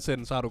du kan danse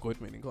den, så har du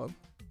rytme i din krop.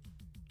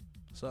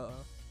 Så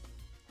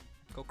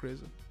go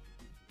crazy.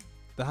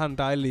 Der har en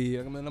dejlig...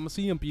 Lad mig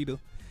sige om beatet.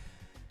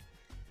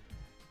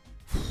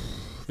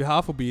 Vi har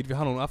afrobeat, vi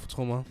har nogle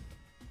afrotrummer.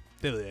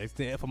 Det ved jeg ikke.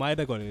 Det er for mig,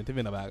 der går det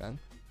vinder hver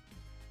gang.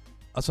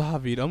 Og så har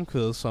vi et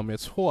omkvæd, som jeg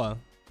tror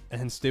er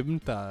hans stemme,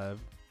 der er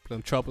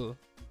blevet choppet.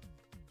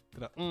 Det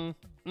der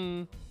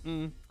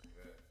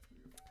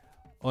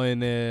Og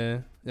en...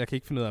 jeg kan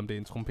ikke finde ud af, om det er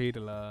en trompet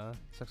eller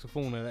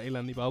saxofon eller et eller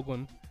andet i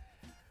baggrunden.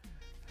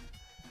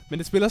 Men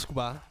det spiller sgu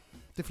bare.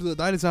 Det flyder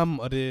dejligt sammen,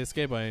 og det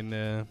skaber en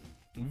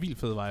vild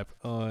fed vibe.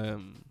 Og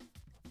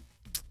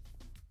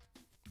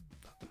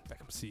hvad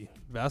kan man sige?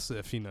 Verset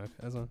er fint nok,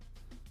 altså.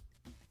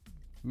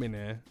 Men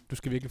du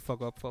skal virkelig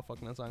fuck op for at fuck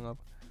den her sang op.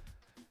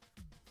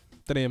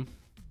 Den er hjemme.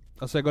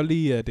 Og så jeg godt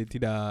lide, at det er de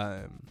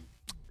der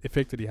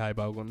effekter, de har i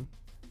baggrunden.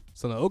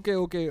 Sådan noget,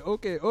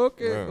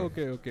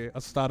 okay.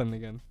 Og så starter den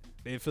igen.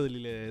 Det er en fed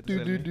lille...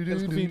 Det er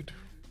sgu fint.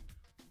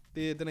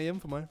 Den er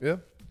hjemme for mig. Ja. Yeah.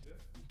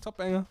 Top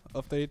banger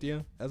of the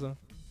year. Altså,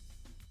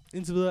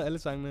 indtil videre, alle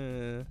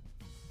sangene, de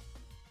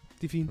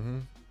er fine.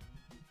 Mm-hmm.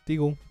 De er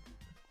gode.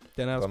 Det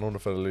Den er Der er nogen, der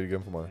falder lidt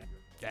igen for mig.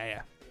 Ja.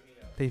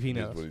 Det er fint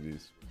Yes, også. what it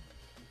is.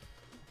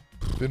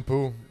 Find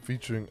på,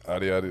 featuring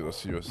det og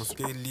Sivas.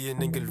 Måske lige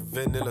en enkelt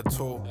ven eller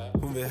to.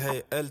 Hun vil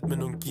have alt,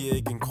 men hun giver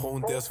ikke en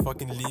kron. Det er også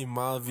fucking lige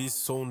meget vis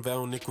zone, hvad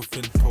hun ikke kunne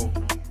finde på.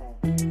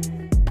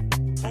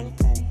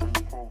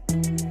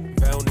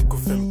 Hvad hun ikke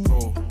kunne finde på.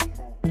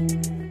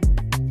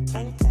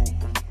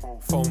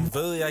 For hun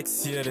ved, jeg ikke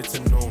siger det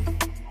til nogen.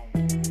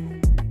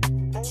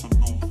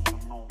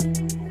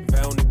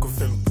 Hvad hun ikke kunne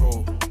finde på.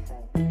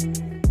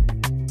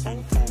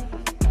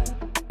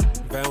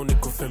 Hvad hun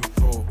ikke kunne finde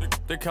på.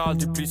 Det kan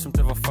aldrig blive som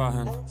det var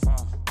førhen.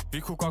 Vi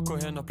kunne godt gå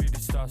hen og blive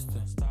de største.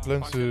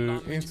 Blandt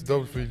eneste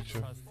dobbelt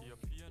feature.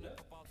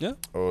 Ja.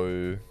 Og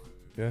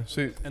ja,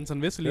 se.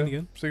 Anton Vesselin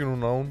igen. Sikkert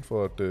nogle navn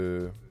for, at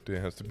det er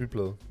hans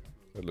debutplade.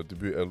 Eller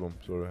debutalbum,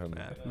 sorry.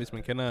 Ja, hvis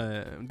man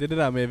kender... det er det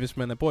der med, hvis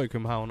man bor i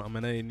København, og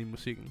man er inde i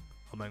musikken,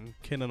 og man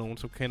kender nogen,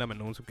 så kender man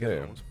nogen, som kender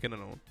nogen, som kender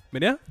nogen.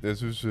 Men ja. Jeg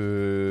synes,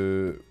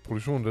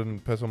 produktionen den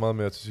passer meget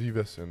mere til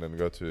Sivas, end den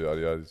gør til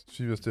Arti.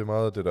 Sivas, det er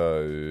meget det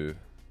der...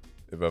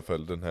 I hvert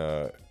fald den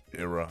her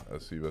era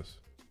af Sivas.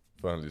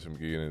 Før han ligesom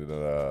gik ind i det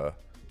der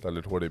er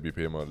lidt hurtige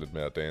BPM'er og lidt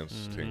mere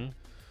dance-ting.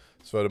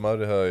 Så er det meget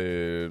det her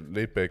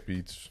laid-back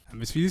beats.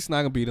 Hvis vi lige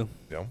snakker beatet.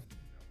 Ja.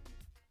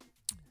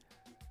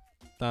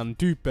 Der er en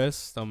dyb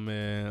bass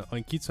og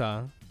en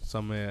guitar,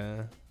 som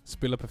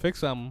spiller perfekt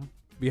sammen.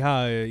 Vi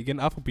har igen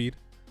afrobeat.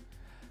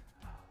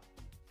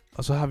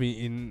 Og så har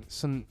vi en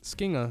sådan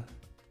skinger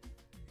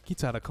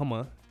guitar, der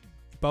kommer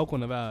i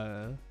baggrunden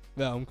af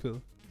hver omkvæd.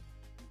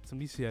 Som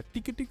lige siger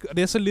dik. Og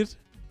det er så lidt,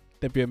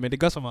 men det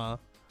gør så meget.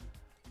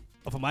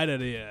 Og for mig der er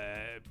det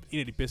en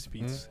af de bedste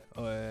beats.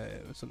 Og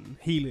sådan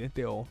hele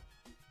det år.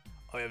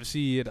 Og jeg vil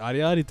sige, at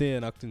Arti det er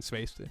nok den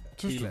svageste.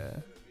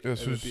 Jeg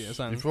synes,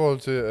 i forhold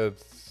til at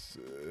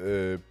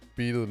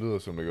beatet lyder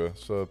som det gør,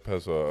 så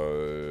passer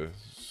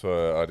så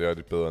er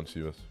Arti bedre end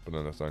Sivas på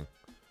den her sang.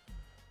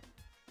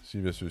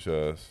 Sivas synes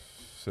jeg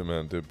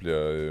simpelthen, det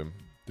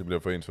bliver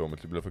for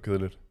ensformigt, det bliver for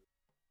kedeligt.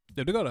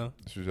 Ja, det gør det. Jeg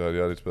synes, at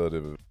Arti bedre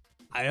det.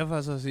 Ej, jeg vil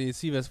faktisk også sige, at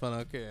Sivas var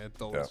nok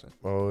dårligst.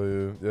 Ja, og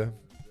ja.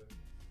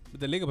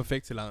 Men den ligger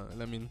perfekt til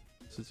Lamin,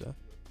 synes jeg.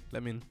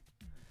 Lamin.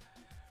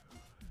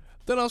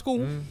 Den er også god.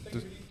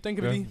 Den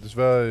kan vi lide.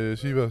 Desværre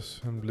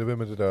Sivas, han bliver ved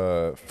med det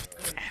der... Ja,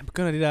 han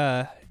begynder det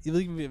der... Jeg ved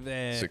ikke,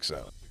 hvad... Sexer.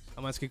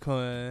 Og man skal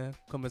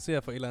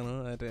kompensere for et eller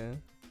andet, at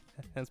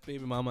hans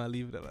baby mama er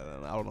lige ved det,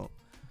 eller I don't know.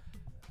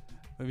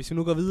 Men hvis vi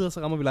nu går videre,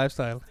 så rammer vi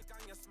lifestyle.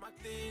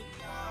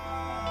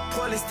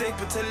 Prøv lige stik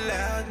på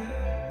tallerken.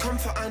 Kom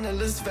for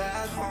anderledes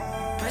verden.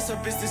 Passer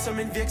business som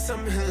en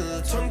virksomhed.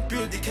 Tung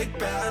byrd, de kan ikke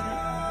bære den.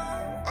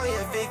 Og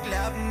jeg vil ikke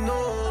lære dem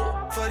noget,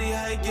 for de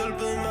har ikke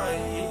hjulpet mig.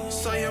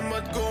 Så jeg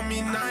måtte gå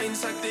min egen,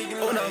 sagt ikke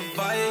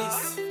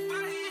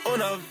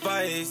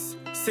undervejs.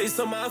 Se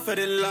så meget for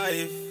det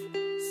life.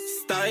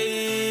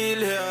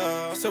 Style her,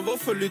 så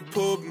hvorfor lytte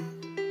på dem?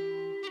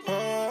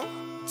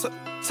 Så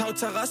tag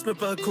terrasse med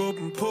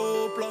badekåben på.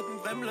 Blokken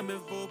vrimler med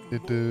våben.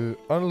 Et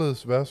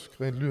anderledes vers,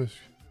 rent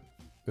lyrisk.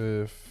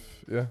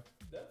 Ja.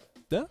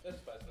 Ja,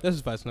 jeg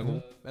synes faktisk, den er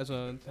god.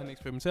 Altså, han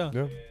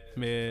eksperimenterer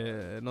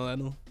med noget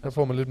andet. Her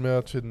får man lidt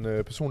mere til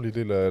den personlige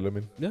del af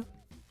Lamin. Ja, det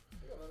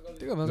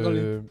kan man også godt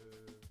lide.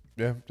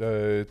 Ja, der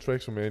er et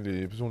track, som jeg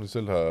egentlig personligt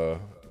selv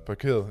har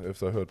parkeret,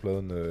 efter at have hørt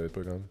pladen et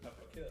par gange.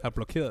 Har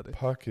blokeret det?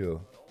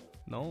 Parkeret.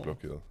 No.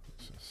 Blokeret.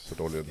 Så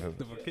dårlig er den heller.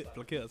 Det var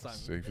blokeret sang.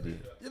 Det er ikke fordi...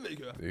 Jeg vil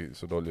ikke høre. Det er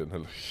så dårlig er den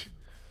heller.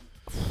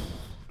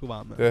 Du er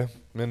varm, med. Ja,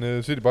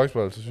 men set i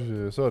bagspejlet, så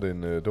synes jeg, så er det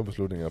en dum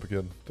beslutning at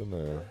parkere den. Den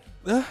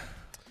er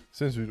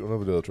sindssygt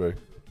undervurderet track.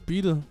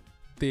 Beatet,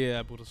 det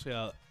er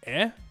produceret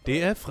af...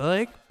 Det er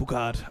Frederik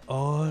Bugart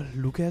og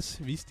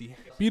Lukas Visti.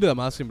 Beatet er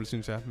meget simpelt,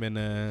 synes jeg, men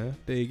det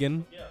er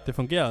igen... Det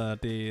fungerer,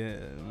 det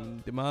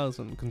er meget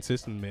sådan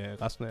consistent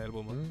med resten af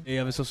albumet.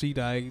 Jeg vil så sige,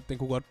 der er ikke... Den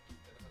kunne godt...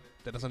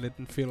 Den er sådan lidt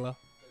en filler,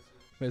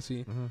 vil jeg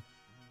sige.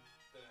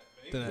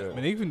 Den er,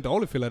 men ikke en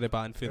dårlig filler, det er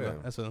bare en filler. Ja.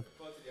 Altså,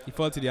 i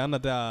forhold til de andre,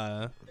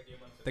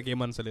 der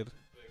gemmer den sig lidt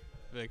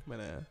væk, men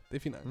det er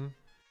fint nok.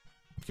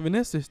 Skal vi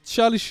næste?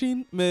 Charlie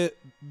Sheen med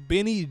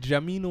Benny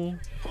Jamino.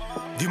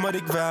 Vi måtte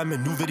ikke være, men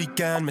nu vil de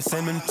gerne med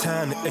sand mellem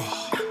tæerne.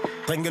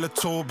 Drink eller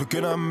to,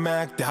 begynder at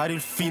mærke, det har det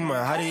helt fint,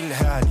 man har det helt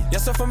herligt.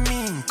 Jeg så for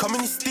min, kom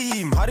ind i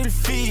steam, har det helt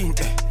fint.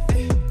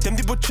 Dem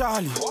de på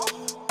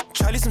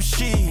Charlie som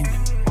Sheen.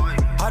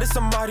 Har det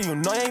som Mario,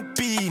 når jeg er i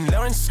bilen.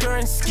 Laver en skør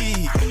en ski.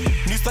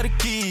 Ny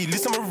strategi,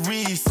 ligesom a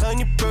Reese. Træden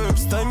i burp,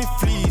 stadig min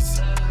flis.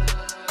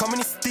 Kom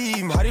ind i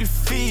steam, har det helt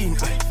fint.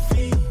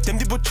 Dem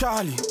de på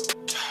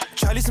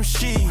Charlie som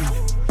Sheen.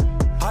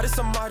 Har det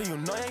som Mario,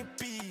 når jeg er i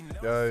bilen.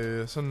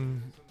 Jeg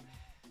sådan...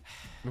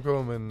 Nu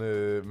kommer man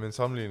med en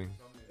sammenligning.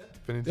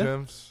 Benny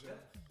James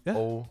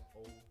og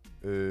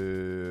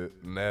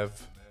Nav.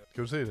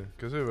 Kan du se det?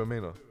 Kan du se, hvad jeg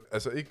mener?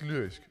 Altså ikke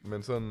lyrisk,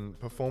 men sådan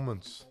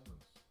performance.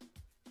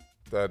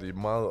 Der er de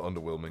meget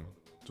underwhelming.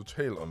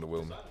 Total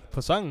underwhelming.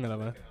 På sangen, eller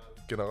hvad?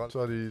 Generelt så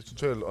er de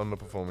total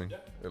underperforming.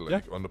 Eller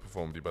ikke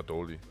underperforming, de er bare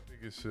dårlige.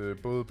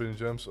 Både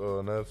Benny James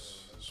og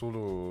Navs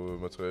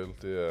solo-materiale,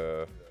 det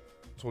er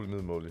utrolig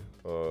middelmåligt.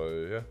 Og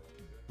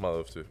meget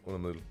ofte under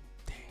middel.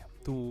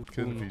 Du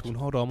er en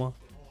hård dommer.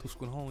 Du er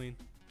sgu en hård en.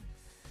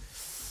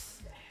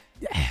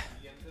 Ja.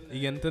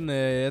 Igen,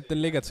 den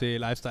ligger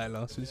til lifestyle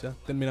også, synes jeg.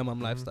 Den minder mig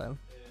om lifestyle.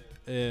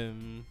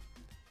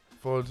 I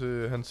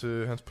forhold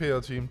til hans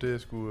PR-team, det er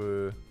sgu...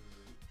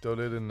 det var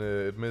lidt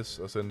et miss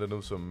at sende den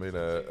ud som en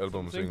af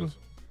albumens singles.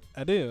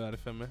 Ja, det var det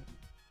fandme.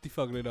 De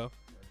fucker lidt op.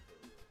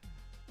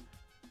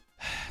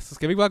 Så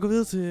skal vi ikke bare gå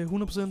videre til 100%?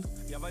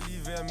 Jeg var lige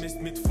ved at miste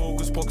mit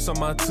fokus. Brugte så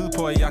meget tid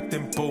på at jagte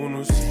en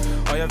bonus.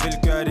 Og jeg vil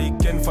gøre det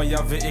igen, for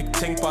jeg vil ikke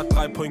tænke bare at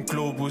dreje på en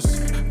globus.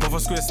 Hvorfor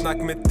skulle jeg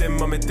snakke med dem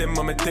og med dem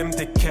og med dem?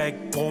 Det kan jeg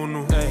ikke bruge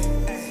nu.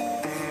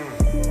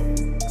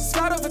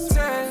 Svært at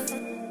fortælle,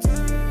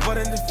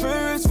 hvordan det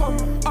føles for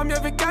mig, om jeg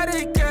vil gøre det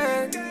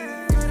igen.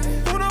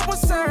 100%.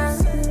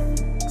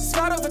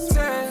 Svært at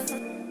fortælle,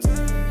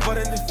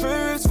 hvordan det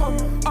føles for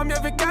mig, om jeg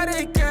vil gøre det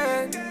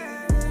igen.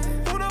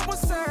 100%.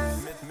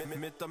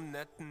 Midt om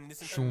natten.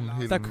 Sådan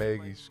helt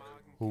magisk.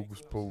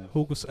 Hokus pokus.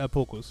 Hokus er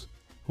pokus.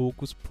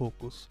 Hokus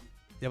pokus.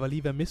 Jeg var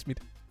lige ved at miste mit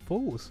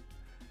fokus.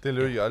 Det er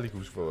løg, jeg aldrig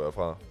huske for at være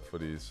fra,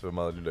 fordi så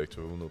meget lytter jeg ikke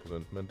til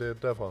 100%, men det er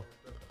derfra.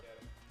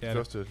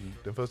 Ja,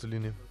 den første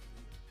linje.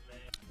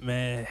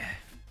 Men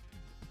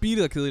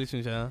beatet er kedeligt,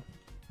 synes jeg.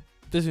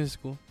 Det synes jeg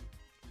sgu.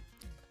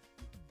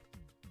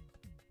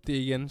 Det er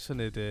igen sådan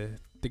et...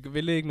 det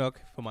vil ikke nok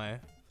for mig.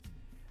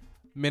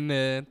 Men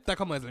der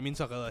kommer altså Lamins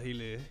og redder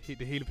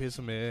det hele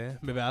pisse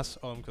med vers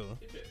og omkød. Det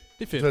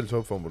er fedt. Totalt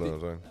topform på den her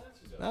sang.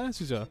 Nej,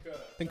 synes jeg.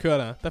 Den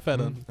kører der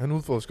fatter den. Han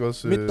udforsker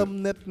også... Midt om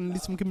natten,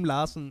 ligesom Kim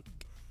Larsen.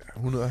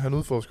 Han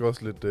udforsker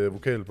også lidt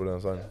vokal på den her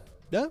sang.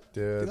 Ja.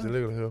 Det er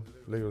lækkert at høre.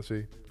 Lækkert at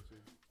se.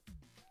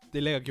 Det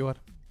er lækkert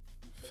gjort.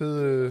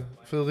 Fed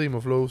rim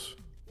og flows.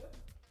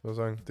 Den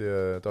sang.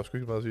 Der er sgu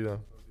ikke meget at sige der.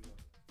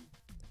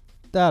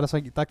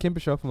 Der er kæmpe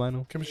chok for mig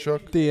nu. Kæmpe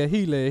chok. Det er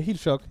helt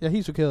chok. Jeg er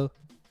helt chokeret.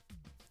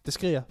 Det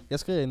skriger. Jeg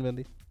skriger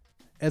indvendigt.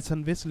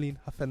 Anton Vesselin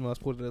har fandme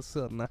også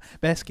produceret den her.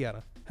 Hvad sker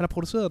der? Han har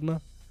produceret den her.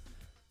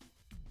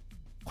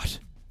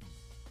 What?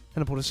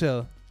 Han har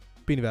produceret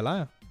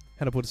Plejer.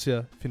 Han har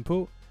produceret Find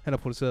På. Han har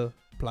produceret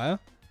Plejer.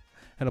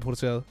 Han har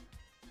produceret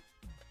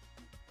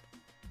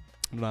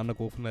nogle andre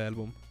gode på den her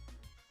album.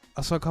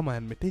 Og så kommer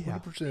han med det her.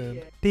 100%.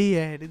 Det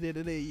er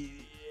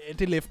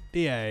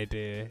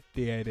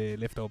et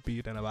leftover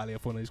beat, den har bare lige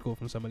fundet i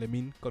skuffen, som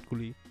Lamin godt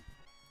kunne lide.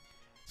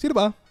 Sig det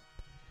bare.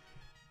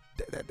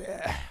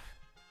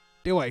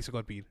 Det var ikke så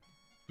godt beat.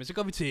 Men så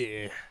går vi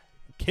til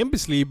kæmpe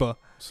sleeper.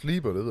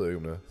 Sleeper, det ved jeg ikke,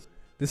 om det er.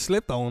 Det er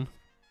Slept Down.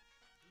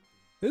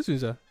 Det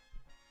synes jeg.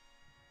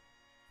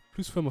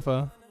 Plus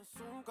 45.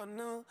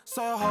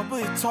 Så jeg hopper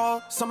i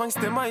tåret, så mange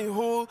stemmer i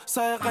hovedet,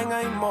 så jeg ringer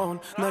i morgen.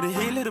 Når det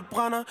hele det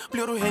brænder,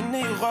 bliver du hængende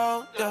i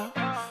røret, ja.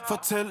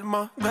 Fortæl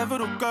mig, hvad vil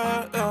du gøre,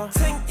 ja.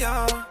 Tænk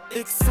jeg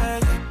ikke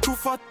sagde, du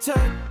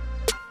fortæl.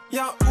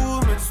 Jeg er ude,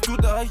 mens du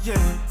der er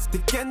hjemme.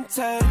 Det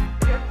gentag.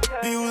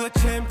 Vi er ude at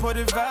tjene på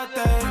det hver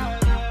dag.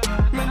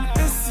 Men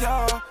hvis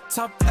jeg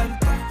tabte alt,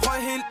 røg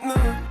helt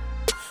ned,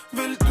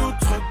 vil du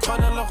trykke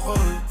grøn eller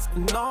rød?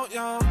 Når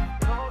jeg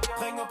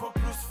ringer på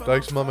plus 5. Der er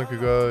ikke så meget, man kan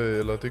gøre,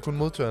 eller det er kun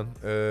modtageren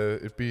af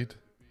et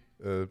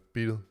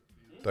beatet,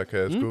 der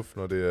kan skuffe,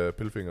 når det er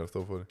Pillefinger, der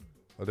står for det.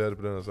 Og det er det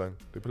på den her sang.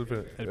 Det er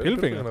Pillefinger. Er det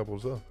Pillefinger, der har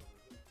produceret?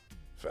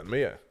 Fandme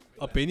ja.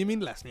 Og Benjamin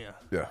Lasnier.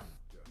 Ja.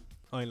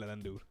 Og en eller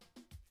anden dude.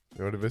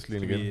 Det var det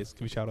Vestlin igen.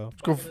 Skal vi shout out?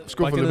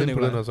 Skuffer lidt ind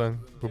på den her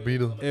sang, på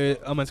beatet.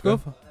 Og man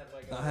skuffer?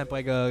 Ja. Nej, han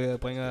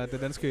bringer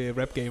det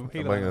danske rap game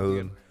helt op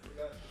igen.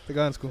 Det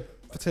gør han sgu.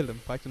 Fortæl dem,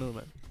 bræk det ned,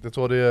 mand. Jeg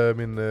tror, det er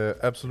min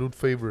absolute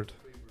favorite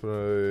på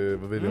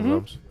Hvad, denne,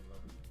 Lamins.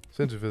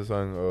 Sindssygt fed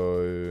sang,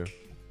 og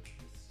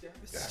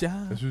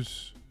jeg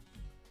synes,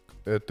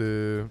 at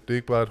det er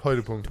ikke bare et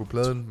højdepunkt på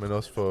pladen, men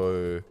også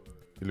for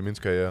Lamins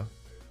karriere.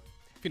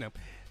 Fint nok.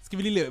 Skal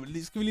vi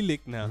lige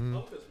lægge den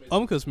her?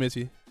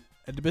 Omkødsmæssigt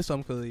er det bedste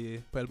omkød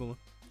på albumet?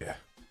 Ja.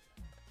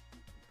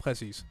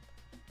 Præcis.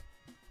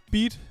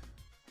 Beat?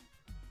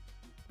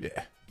 Ja.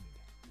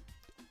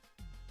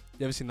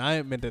 Jeg vil sige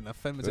nej, men den er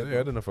fandme tæt på.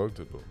 Ja, den er fucking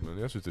tæt på, men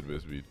jeg synes, det er det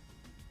bedste beat.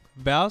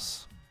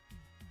 Vers?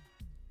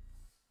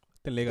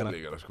 Den ligger der. Den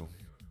ligger der sgu.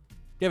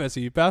 Jeg vil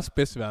sige, vers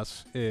bedste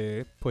vers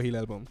på hele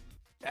albumet.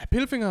 Ja,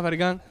 Pillefinger har været i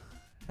gang.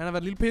 Han har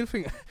været en lille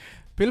pillefinger.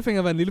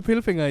 Pillefinger har været en lille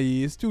pillefinger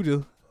i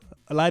studiet.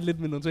 Og leget lidt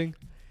med nogle ting.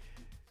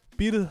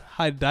 Beatet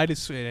har et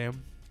dejligt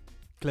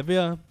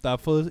klaver, der har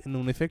fået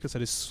nogle effekter, så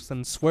det er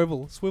sådan en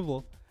swivel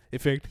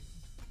effekt.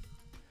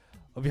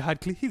 Og vi har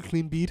et helt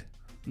clean beat.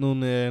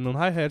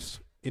 Nogle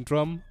hi-hats, en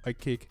drum og et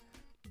kick.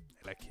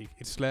 Eller et kick.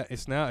 Et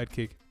snare og et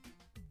kick.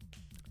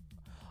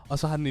 Og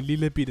så har den en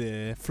lille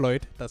bitte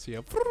fløjt, der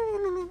siger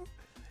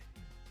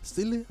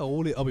stille og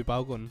roligt op i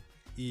baggrunden.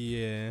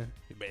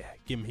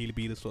 Gennem hele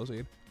beatet, stort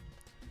set.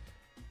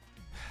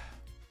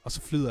 Og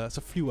så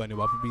flyver han jo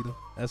bare på beatet.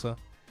 Altså,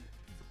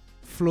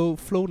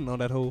 floating on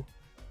that hoe.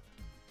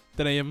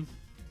 Den er hjemme.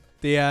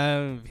 Det er,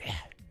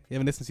 jeg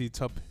vil næsten sige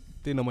top.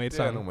 Det er nummer 1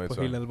 sang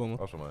på hele albumet.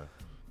 Også for mig.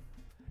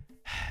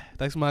 Der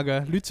er ikke så meget at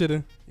gøre. Lyt til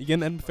det.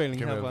 Igen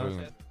anbefaling herfra.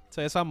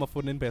 Tag jer sammen og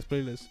få den ind på jeres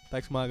playlist. Der er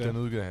ikke så meget at gøre.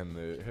 Den udgav han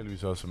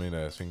heldigvis også som en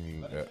af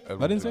singlen.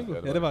 Var det en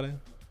single? Ja, det var det.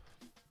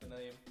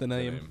 Den er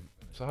hjemme.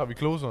 Så har vi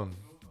closeren.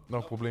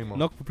 Nok problemer.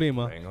 Nok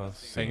problemer.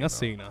 Ringer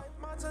senere.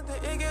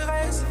 Det er ikke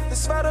race. Det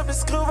er svært at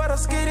beskrive, hvad der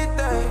skete i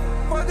dag.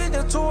 Fucket,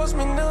 jeg tog os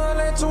min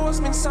nederlag, tog os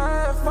min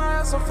sejr. Jeg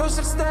fejrer som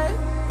fødselsdag,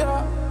 ja.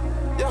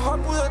 Jeg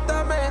hopper ud af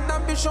der med en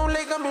ambition,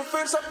 lægger min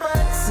følelser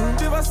bag. Siden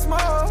vi var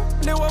små,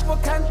 lever på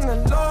kanten af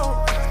lov.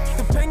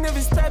 Det er pengene,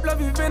 vi stabler,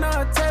 vi vinder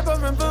og taber,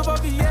 men ved, hvor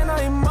vi ender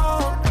i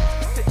morgen.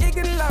 Det er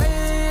ikke en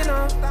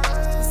lejner,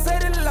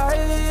 sæt det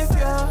live,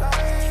 ja.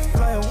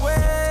 Fly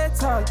away,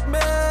 tak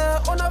med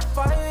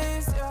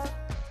undervejs, ja.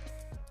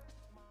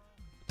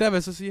 Der vil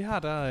jeg så sige, her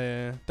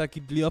der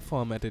gik det lige op for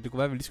ham, at det kunne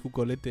være, at vi lige skulle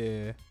gå lidt...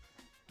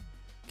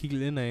 kigge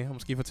lidt ind af, og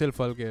måske fortælle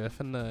folk,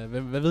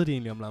 hvad ved de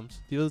egentlig om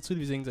Lams? De ved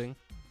tydeligvis ingenting.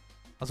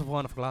 Og så prøver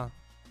han at forklare.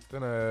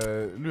 Den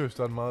er lyrisk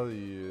startet meget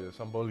i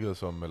samme boldgade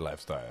som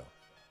Lifestyle.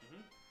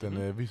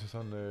 Den viser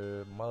sådan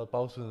meget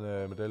bagsiden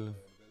af medaljen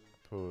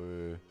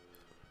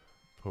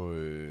på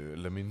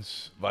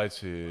Lamins vej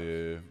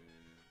til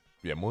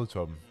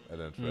modtoppen af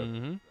den trap.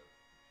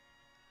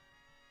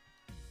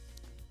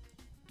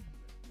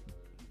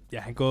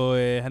 Ja,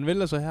 han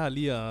vælger så her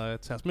lige at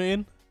tage os med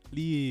ind.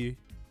 Lige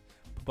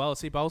på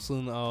se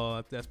bagsiden,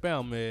 og lad os spørge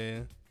om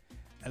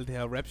alt det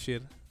her rap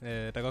shit,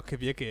 der godt kan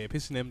virke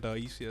pisse nemt og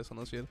easy og sådan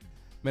noget shit.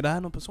 Men der er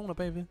nogle personer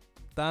bagved.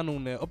 Der er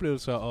nogle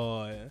oplevelser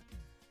og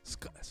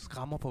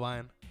skrammer på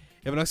vejen.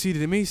 Jeg vil nok sige, det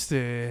er det mest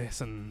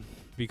sådan,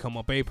 vi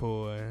kommer bag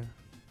på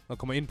og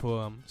kommer ind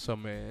på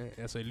som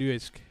altså i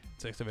lyrisk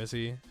tekster, vil jeg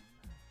sige.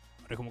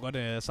 Og det kunne man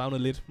godt savne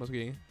lidt,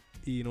 måske,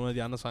 i nogle af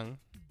de andre sange.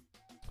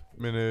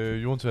 Men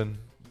Jonathan,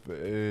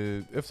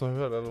 efter at have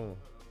hørt albumet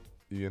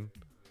igen,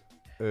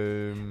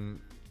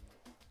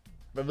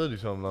 hvad ved de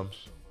så om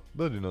Lams?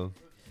 Ved de noget?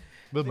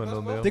 Ved man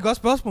noget mere? Det er et godt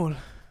spørgsmål.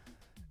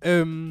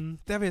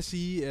 Der vil jeg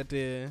sige, at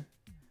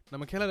når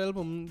man kalder et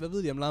album, hvad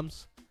ved de om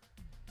Lams?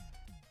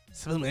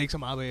 Så ved man ikke så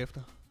meget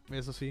bagefter, vil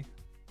jeg så sige.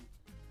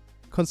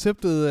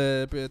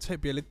 Konceptet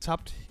bliver lidt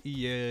tabt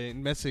i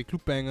en masse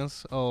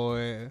clubbangers og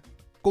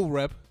god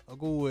rap og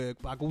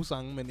bare gode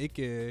sange, men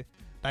ikke, der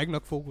er ikke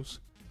nok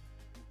fokus.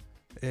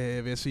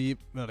 Vil jeg sige,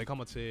 når det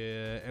kommer til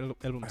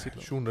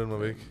albumtitlen. Shunen den var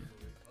væk.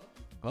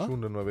 Hvad?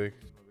 Shunen den var væk.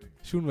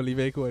 Shunen var lige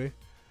væk, det.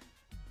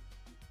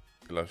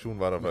 Eller Shunen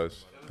var der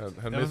faktisk.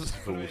 Han mistede sit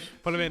fokus.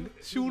 Prøv lige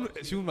vent.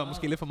 Shunen var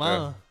måske lidt for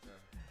meget. Ja.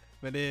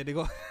 Men det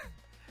går.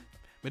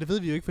 Men det ved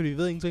vi jo ikke, fordi vi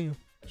ved ingenting jo.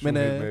 Men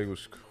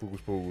helt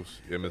hokus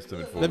pokus. Jeg mistede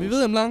mit fokus. Hvad vi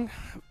ved om Lang?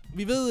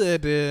 Vi ved,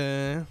 at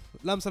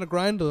Lams er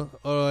grindet,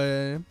 og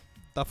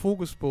der er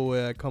fokus på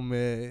at komme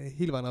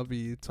hele vejen op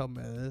i toppen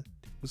af det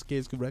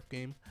musikalske rap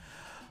game.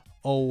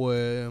 Og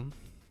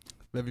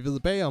hvad vi ved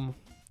bagom,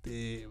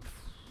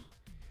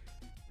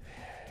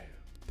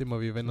 det må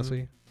vi vente og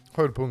se.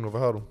 Højdepunkter, hvad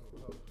har du?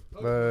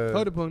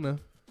 Højdepunkter?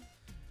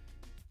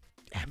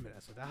 Jamen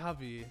altså, der har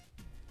vi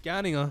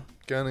Gerninger.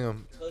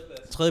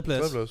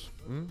 Tredjeplads.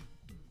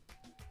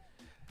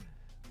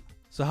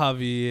 Så har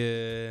vi,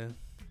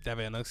 der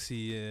vil jeg nok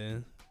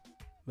sige,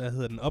 hvad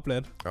hedder den,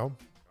 Oplad. Ja.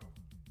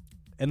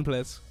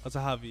 Andenplads. Og så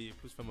har vi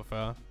plus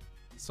 45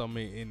 som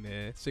en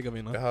sikker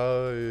vinder.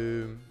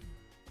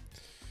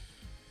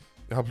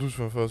 Jeg har plus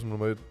 45 som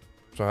nummer 1.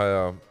 Så har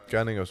jeg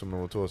Gerninger som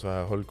nummer 2, og så har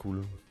jeg Holde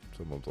Kulden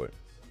som nummer 3.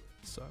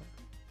 Så.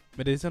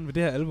 Men det er sådan ved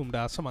det her album, der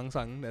er så mange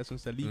sange, der jeg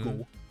synes, der er lige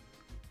gode.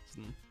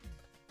 Sådan.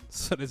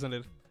 Så det er sådan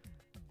lidt...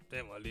 Det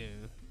var lige...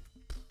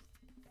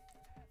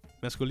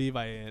 Man skulle lige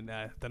veje...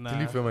 Ja, den er det er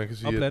lige før, man kan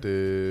sige, oplad. At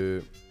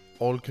det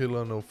all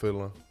killer, no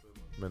filler.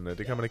 Men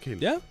det kan man ikke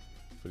helt. Ja.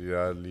 Fordi der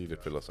er lige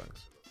lidt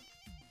filler-sangs.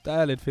 Der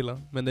er lidt filler,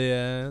 men det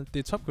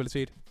er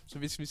topkvalitet. Så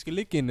hvis vi skal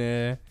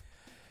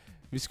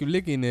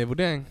lægge en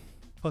vurdering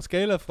på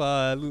skala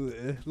fra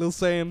Lil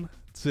Xan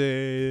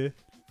til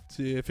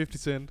 50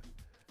 Cent.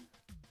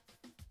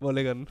 Hvor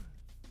ligger den?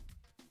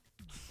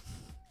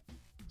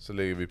 Så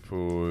lægger vi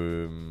på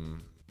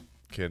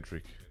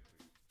Kendrick.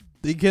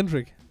 Det er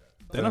Kendrick.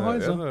 Den er høj,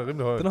 så. Ja, den er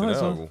rimelig høj. Den er høj,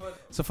 så.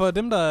 Så for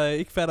dem, der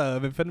ikke fatter,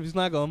 hvad fanden vi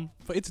snakker om,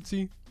 fra 1 til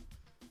 10.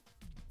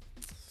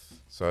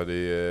 Så er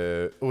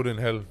det 8,5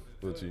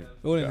 ud af 10.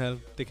 8,5, ja. Det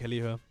kan jeg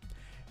lige høre.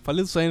 Fra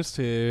Lil Xan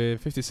til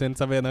 50 Cent,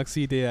 så vil jeg nok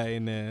sige, det er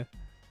en... det er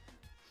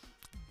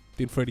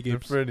en Freddie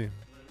Gibbs. Det er Freddie.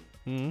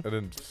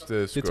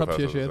 Det er top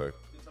tier shit.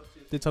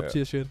 Det er top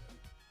tier shit.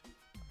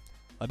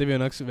 Og det vil jeg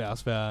nok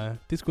også være...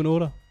 Det er sgu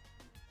en 8'er.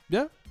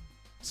 Ja.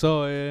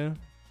 Så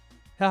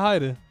her har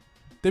jeg det.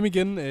 Dem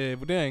igen,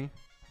 vurdering.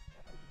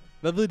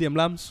 Hvad ved de om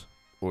Lams?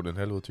 8,5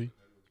 ud af 10.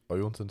 Og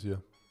Jonsen siger?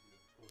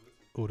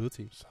 8 ud af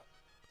 10. Så.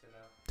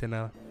 Den er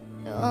der.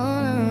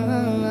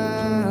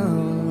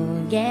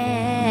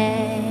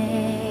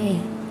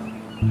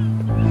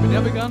 Men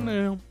jeg vil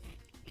gerne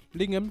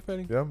lægge en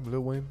anbefaling. Ja, Lil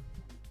Wayne.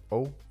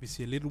 Og? Vi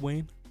siger Lil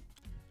Wayne.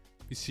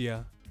 Vi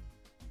siger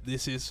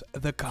This is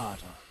the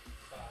Carter.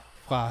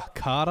 Fra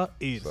Carter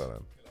 1.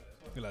 Sådan.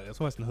 Eller jeg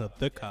tror faktisk, den hedder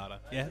The Carter.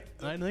 Ja,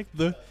 nej, den hedder ikke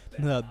The.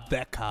 Den hedder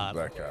The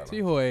Carter. The Carter.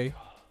 THA.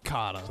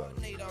 Carter.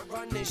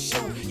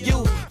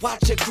 You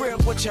watch your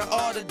grip, what you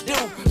ought to do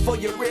for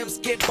your ribs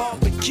get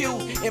barbecue.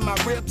 And my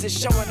ribs is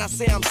showing, I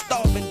say I'm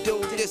starving,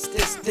 dude. This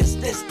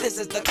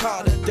is the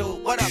Carter,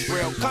 dude. What up,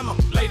 real? Come on.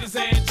 Ladies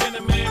and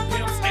gentlemen,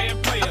 pimps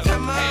and players.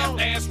 Come on.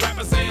 Half-ass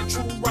rappers and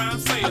true rhyme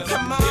sayers.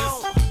 Come on.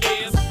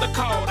 This is the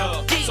Carter.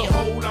 Yeah. So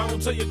hold on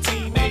to your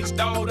teenage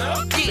daughter.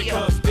 Yeah.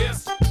 Because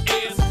this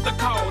is the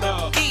Carter.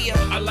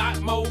 Yeah. A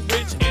lot more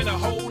rich and a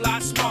whole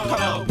lot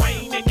smaller.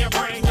 Rain in your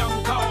brain,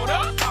 young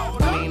Carter.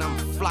 I mean, I'm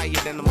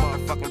flyer than the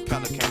motherfucking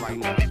pelican right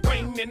now.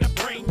 Rain in the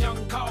brain,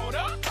 young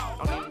Carter.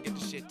 Don't even get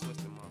the shit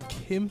twisted,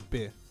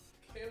 motherfucker.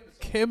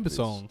 Kæmpe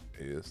song.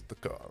 Yes, the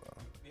Carter.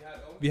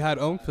 Vi har et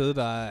ungfed,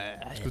 der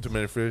er... Skud til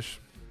Manny Fresh.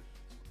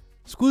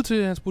 Skud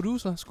til hans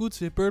producer. Skud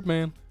til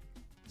Birdman.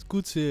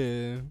 Skud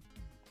til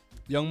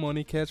Young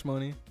Money, Cash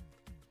Money.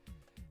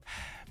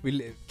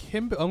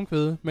 Kæmpe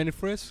omkvæd. Manny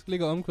Fresh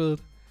ligger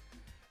omkvædet.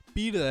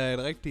 Beatet er et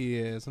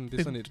rigtig... sådan, det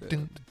er sådan et...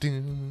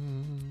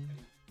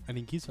 er det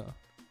en guitar?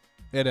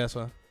 Ja, det er så.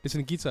 Det er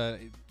sådan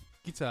en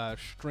guitar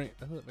string...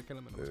 Hvad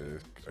kalder man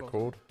det?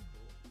 Akkord.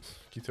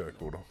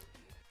 Guitar-akkorder.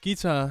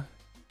 Guitar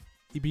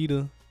i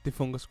beatet, det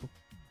fungerer sgu.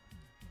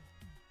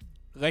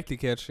 Rigtig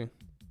catchy.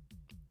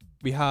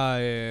 Vi har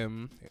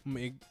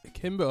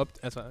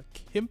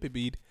kæmpe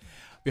beat.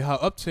 Vi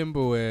har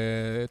uptempo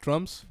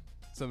drums,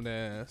 som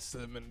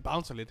man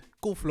bouncer lidt.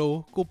 God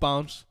flow, god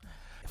bounce.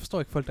 Jeg forstår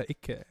ikke folk, der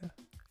ikke kan...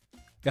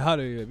 Jeg har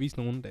det vist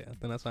nogen der,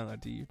 den her sang, og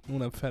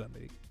nogle af dem fatter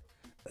det ikke.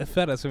 Jeg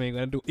fatter simpelthen ikke,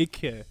 hvordan du ikke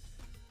kan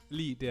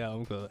lide det her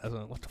omkvæd.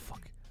 Altså, what the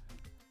fuck?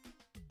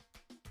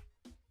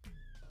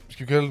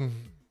 Skal vi kalde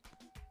den?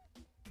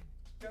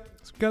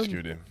 Skal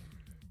vi det?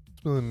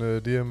 Smid en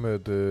DM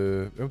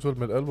eventuelt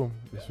med et album,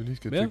 hvis vi lige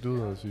skal tjekke det ud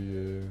og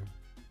sige...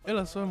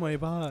 Ellers så må I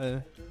bare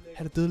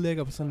have det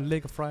dødlækker på sådan en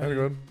lækker Friday. Ha' det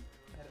godt.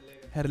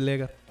 Ha' det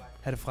lækkert.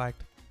 Ha' det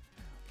frækt.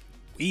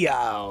 We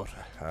out.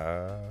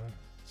 Ha.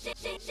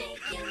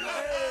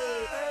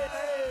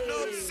 No,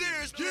 I'm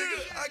serious, nigga.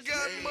 I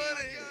got money.